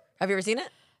movie. Have you ever seen it?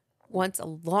 Once, a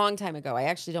long time ago. I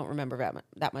actually don't remember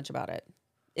that much about it.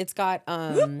 It's got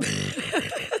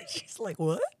She's like,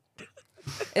 what?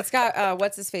 It's got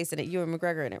what's his face in it? Ewan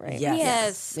McGregor in it, right?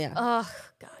 Yes. Yeah. Oh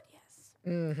God, yes.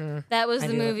 Mm-hmm. That was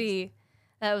the movie.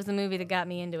 That was the movie that got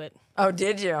me into it. Oh,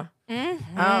 did you?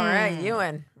 Mm-hmm. All right,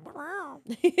 Ewan.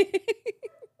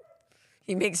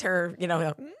 He makes her,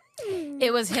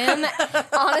 It was him.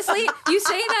 Honestly, you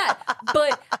say that,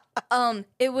 but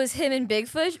it was him and Big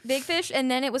Fish, and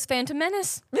then it was Phantom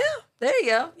Menace. Yeah, there you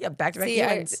go. Yeah, back to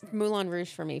back. Moulin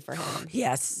Rouge for me for him.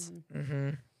 Yes. Mm-hmm.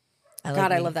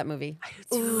 I love that movie.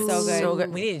 Ooh, so good. So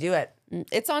good. We need to do it.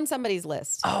 It's on somebody's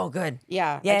list. Oh, good.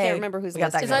 Yeah. Yay. I can't remember who's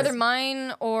list. It's either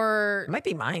mine or... It might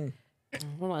be mine.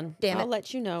 Hold on. Damn it. I'll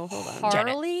let you know. Hold on.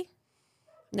 Harley?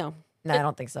 No. No, I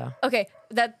don't think so. Okay,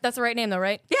 that's the right name though,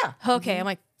 right? Yeah. Okay, I'm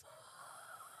like...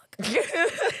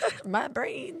 My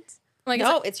brains. Like,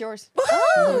 no, it's yours.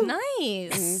 Oh,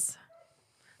 nice.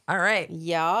 All right.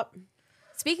 Yup.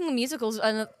 Speaking of musicals,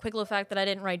 a quick little fact that I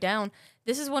didn't write down.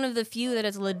 This is one of the few that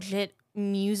is legit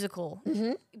musical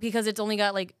because it's only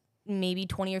got like maybe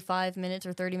 25 minutes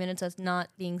or 30 minutes that's not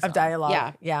being sung. Of dialogue.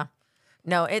 Yeah. Yeah.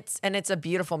 No, it's a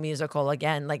beautiful musical.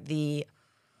 Again, like the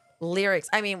lyrics.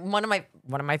 I mean, one of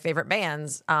my favorite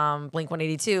bands,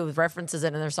 Blink-182, references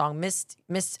it in their song Miss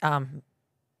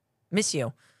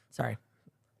You. Sorry.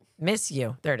 Miss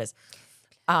You. There it is.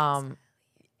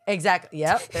 Exactly.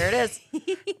 Yep. There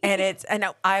it is. And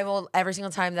I will, every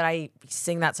single time that I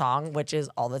sing that song, which is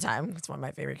all the time, it's one of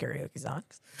my favorite karaoke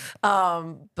songs.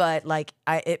 But like,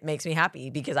 it makes me happy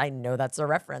because I know that's a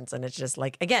reference, and it's just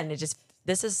like, again, it just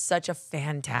this is such a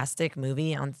fantastic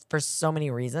movie for so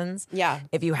many reasons. Yeah.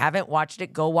 If you haven't watched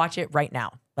it, go watch it right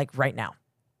now. Like right now.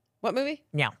 What movie?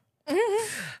 Now.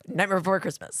 Nightmare Before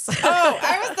Christmas. Oh,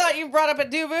 I always thought you brought up a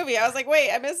new movie. I was like,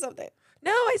 wait, I missed something.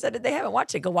 No, I said if they haven't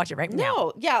watched it, go watch it right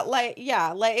now. No, like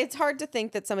it's hard to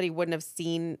think that somebody wouldn't have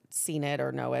seen it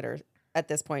or know it or at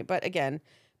this point. But again,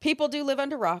 people do live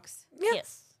under rocks. Yeah.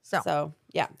 Yes. So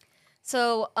yeah.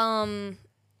 So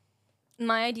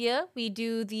my idea, we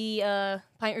do the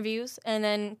pint reviews, and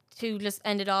then to just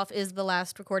end it off is the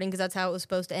last recording because that's how it was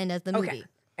supposed to end as the movie. Okay.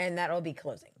 And that'll be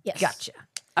closing. Yes. Gotcha.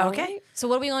 Okay. So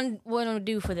what do we want to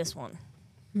do for this one?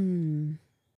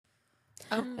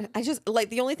 I just like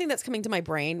the only thing that's coming to my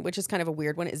brain, which is kind of a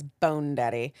weird one, is Bone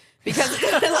Daddy because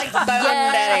like Bone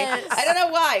Daddy. I don't know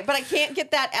why, but I can't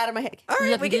get that out of my head. All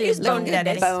right, we can use Bone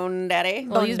Daddies. Bone Daddy.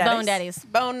 We'll use Bone Daddies.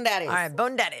 Bone Daddies. All right,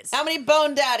 Bone Daddies. How many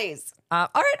Bone Daddies? All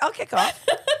right, I'll kick off.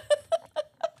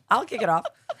 I'll kick it off.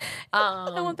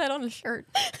 I want that on a shirt.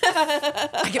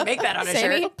 I can make that on a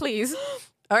Sammy, shirt. please.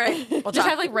 All right. We'll Just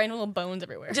have like random little bones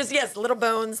everywhere. Just, yes, little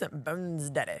bones. Bones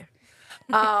Daddy.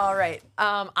 All right.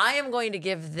 I am going to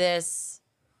give this,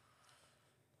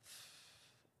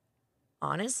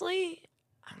 honestly,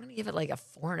 I'm going to give it like a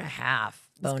 4.5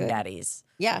 Bone good. Daddies.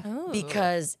 Yeah.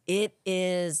 Because it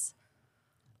is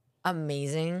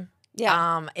amazing.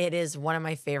 Yeah. It is one of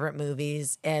my favorite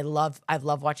movies. I've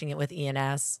loved watching it with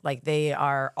ENS. Like they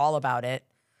are all about it.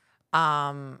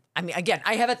 I mean, again,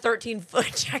 I have a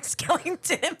 13-foot Jack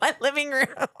Skellington in my living room.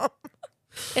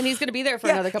 And he's going to be there for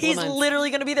another couple of months. He's literally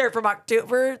going to be there from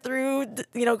October through,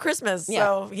 Christmas. Yeah.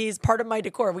 So he's part of my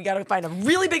decor. We got to find a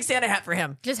really big Santa hat for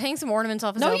him. Just hang some ornaments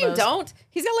off his No, elbows. you don't.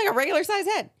 He's got like a regular size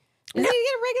head. Doesn't he get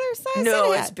a regular size No,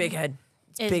 Santa it's hat? big head.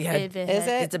 It's It's big head. big Is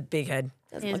it? It's a big head.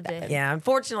 It's big. Yeah,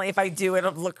 unfortunately, if I do,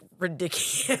 it'll look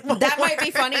ridiculous. That might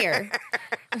be funnier.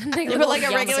 You put like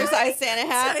a regular size Santa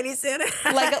hat, Tiny Santa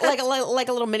hat. like a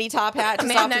little mini top hat,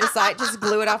 just off to the side. Just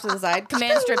glue it off to the side.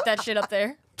 Command strip that shit up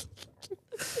there.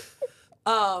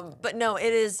 But no,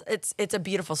 it's a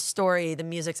beautiful story. The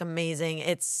music's amazing.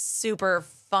 It's super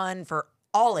fun for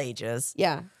all ages.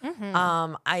 Yeah.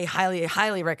 I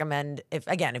highly recommend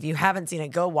if you haven't seen it,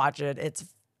 go watch it.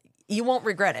 You won't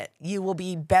regret it. You will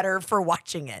be better for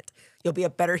watching it. You'll be a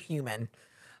better human.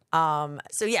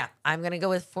 So yeah, I'm gonna go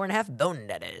with 4.5 Bone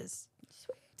Daddies.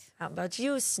 How about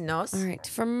you, Snows? All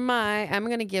right. I'm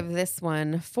gonna give this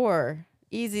one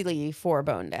easily 4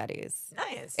 Bone Daddies.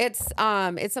 Nice. It's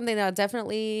something that I'll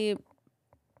definitely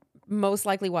most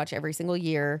likely watch every single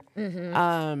year.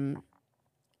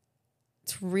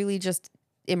 It's really just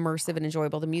immersive and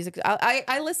enjoyable. The music,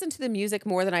 I listen to the music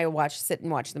more than I sit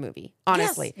and watch the movie.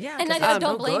 Honestly, Yes, yeah, And 'cause I it's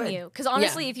don't so blame good. you because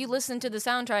honestly, if you listen to the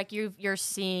soundtrack, you're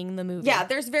seeing the movie. yeah.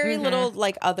 There's very little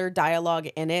like other dialogue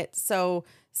in it. So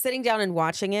sitting down and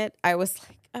watching it, I was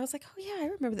like, oh yeah, I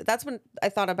remember that. That's when I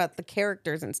thought about the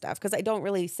characters and stuff because I don't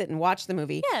really sit and watch the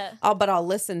movie. Yeah. But I'll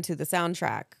listen to the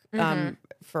soundtrack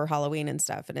for Halloween and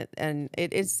stuff,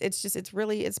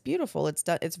 it's beautiful.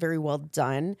 It's very well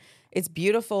done. It's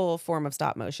beautiful form of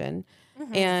stop motion,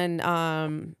 and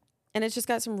it's just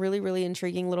got some really really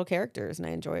intriguing little characters, and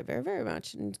I enjoy it very very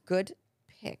much. And good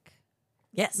pick.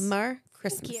 Yes. Mer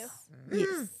Christmas. Thank you.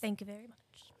 Yes. Thank you very much.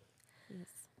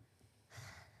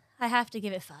 I have to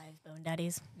give it 5 Bone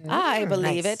Daddies. I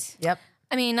believe Nice. it. Yep.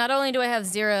 I mean, not only do I have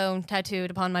 0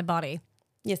 tattooed upon my body,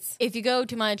 Yes. if you go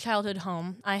to my childhood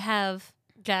home, I have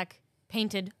Jack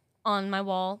painted on my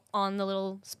wall on the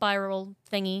little spiral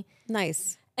thingy.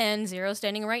 Nice. And 0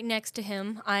 standing right next to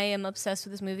him. I am obsessed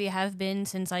with this movie. I have been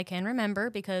since I can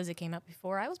remember because it came out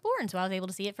before I was born, so I was able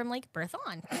to see it from like birth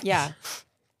on. Yeah.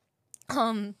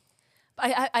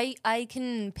 I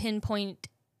can pinpoint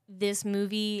this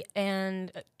movie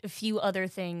and a few other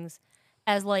things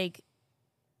as like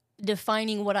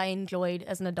defining what I enjoyed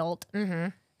as an adult.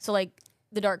 So like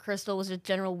the Dark Crystal was just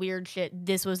general weird shit.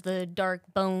 This was the dark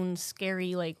bone,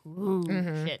 scary like ooh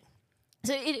shit.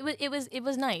 So it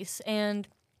was nice. And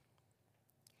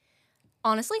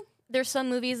honestly, there's some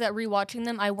movies that rewatching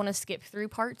them I want to skip through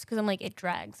parts because I'm like it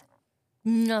drags.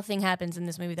 Nothing happens in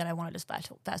this movie that I want to just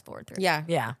fast forward through. Yeah.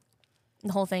 Yeah.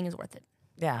 The whole thing is worth it.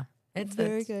 Yeah. It's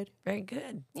Very good. Very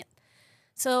good. Yeah.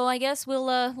 So I guess we'll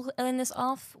end this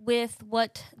off with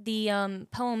what the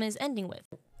poem is ending with.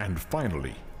 And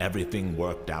finally, everything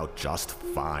worked out just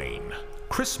fine.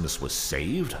 Christmas was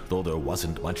saved, though there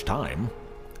wasn't much time.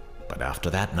 But after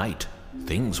that night,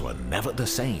 things were never the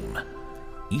same.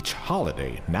 Each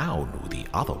holiday now knew the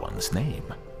other one's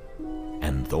name.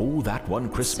 And though that one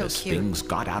Christmas things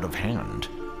got out of hand,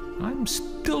 I'm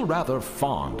still rather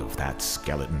fond of that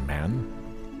skeleton man.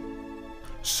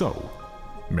 So,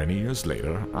 many years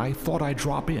later, I thought I'd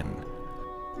drop in,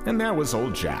 And there was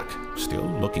old Jack, still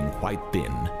looking quite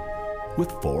thin,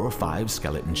 with 4 or 5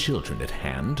 skeleton children at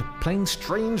hand, playing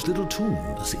strange little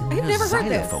tunes in their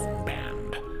xylophone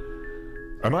band.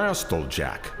 And I asked old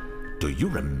Jack, "Do you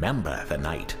remember the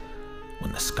night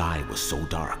when the sky was so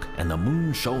dark and the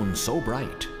moon shone so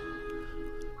bright?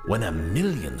 When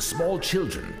 1,000,000 small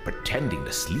children, pretending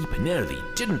to sleep nearly,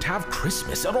 didn't have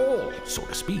Christmas at all, so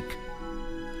to speak?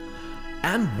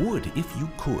 And would, if you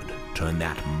could, turn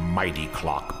that mighty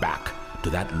clock back to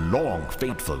that long,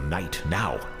 fateful night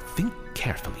now, think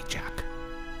carefully, Jack.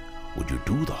 Would you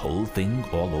do the whole thing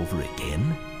all over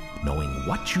again, knowing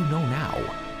what you know now,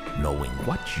 knowing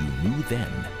what you knew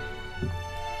then?"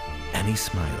 And he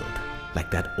smiled, like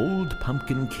that old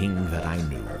pumpkin king that I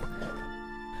knew,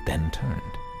 then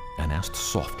turned and asked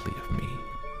softly of me,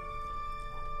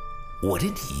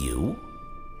 "Wouldn't you?"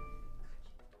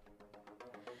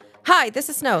 Hi, this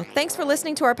is Snow. Thanks for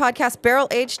listening to our podcast, Barrel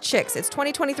Aged Chicks. It's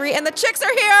 2023 and the chicks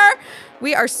are here!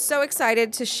 We are so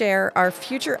excited to share our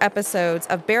future episodes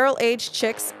of Barrel Aged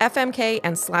Chicks, FMK,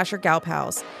 and Slasher Gal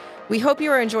Pals. We hope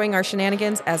you are enjoying our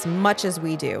shenanigans as much as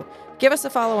we do. Give us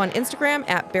a follow on Instagram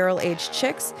at Barrel Aged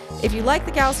Chicks. If you'd like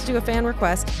the gals to do a fan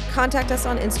request, contact us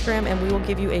on Instagram and we will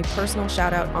give you a personal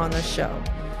shout out on the show.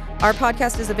 Our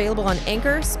podcast is available on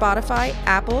Anchor, Spotify,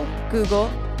 Apple,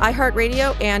 Google,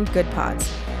 iHeartRadio, and Good Pods.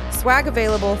 Swag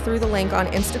available through the link on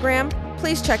Instagram.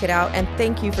 Please check it out and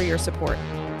thank you for your support.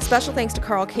 Special thanks to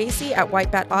Carl Casey at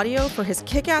White Bat Audio for his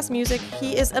kick-ass music.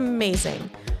 He is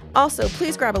amazing. Also,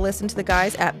 please grab a listen to the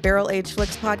guys at Barrel Age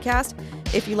Flicks Podcast.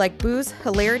 If you like booze,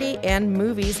 hilarity, and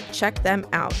movies, check them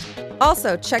out.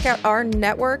 Also, check out our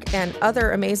network and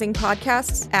other amazing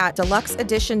podcasts at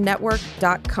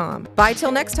deluxeeditionnetwork.com. Bye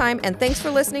till next time, and thanks for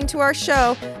listening to our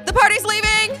show. The party's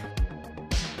leaving!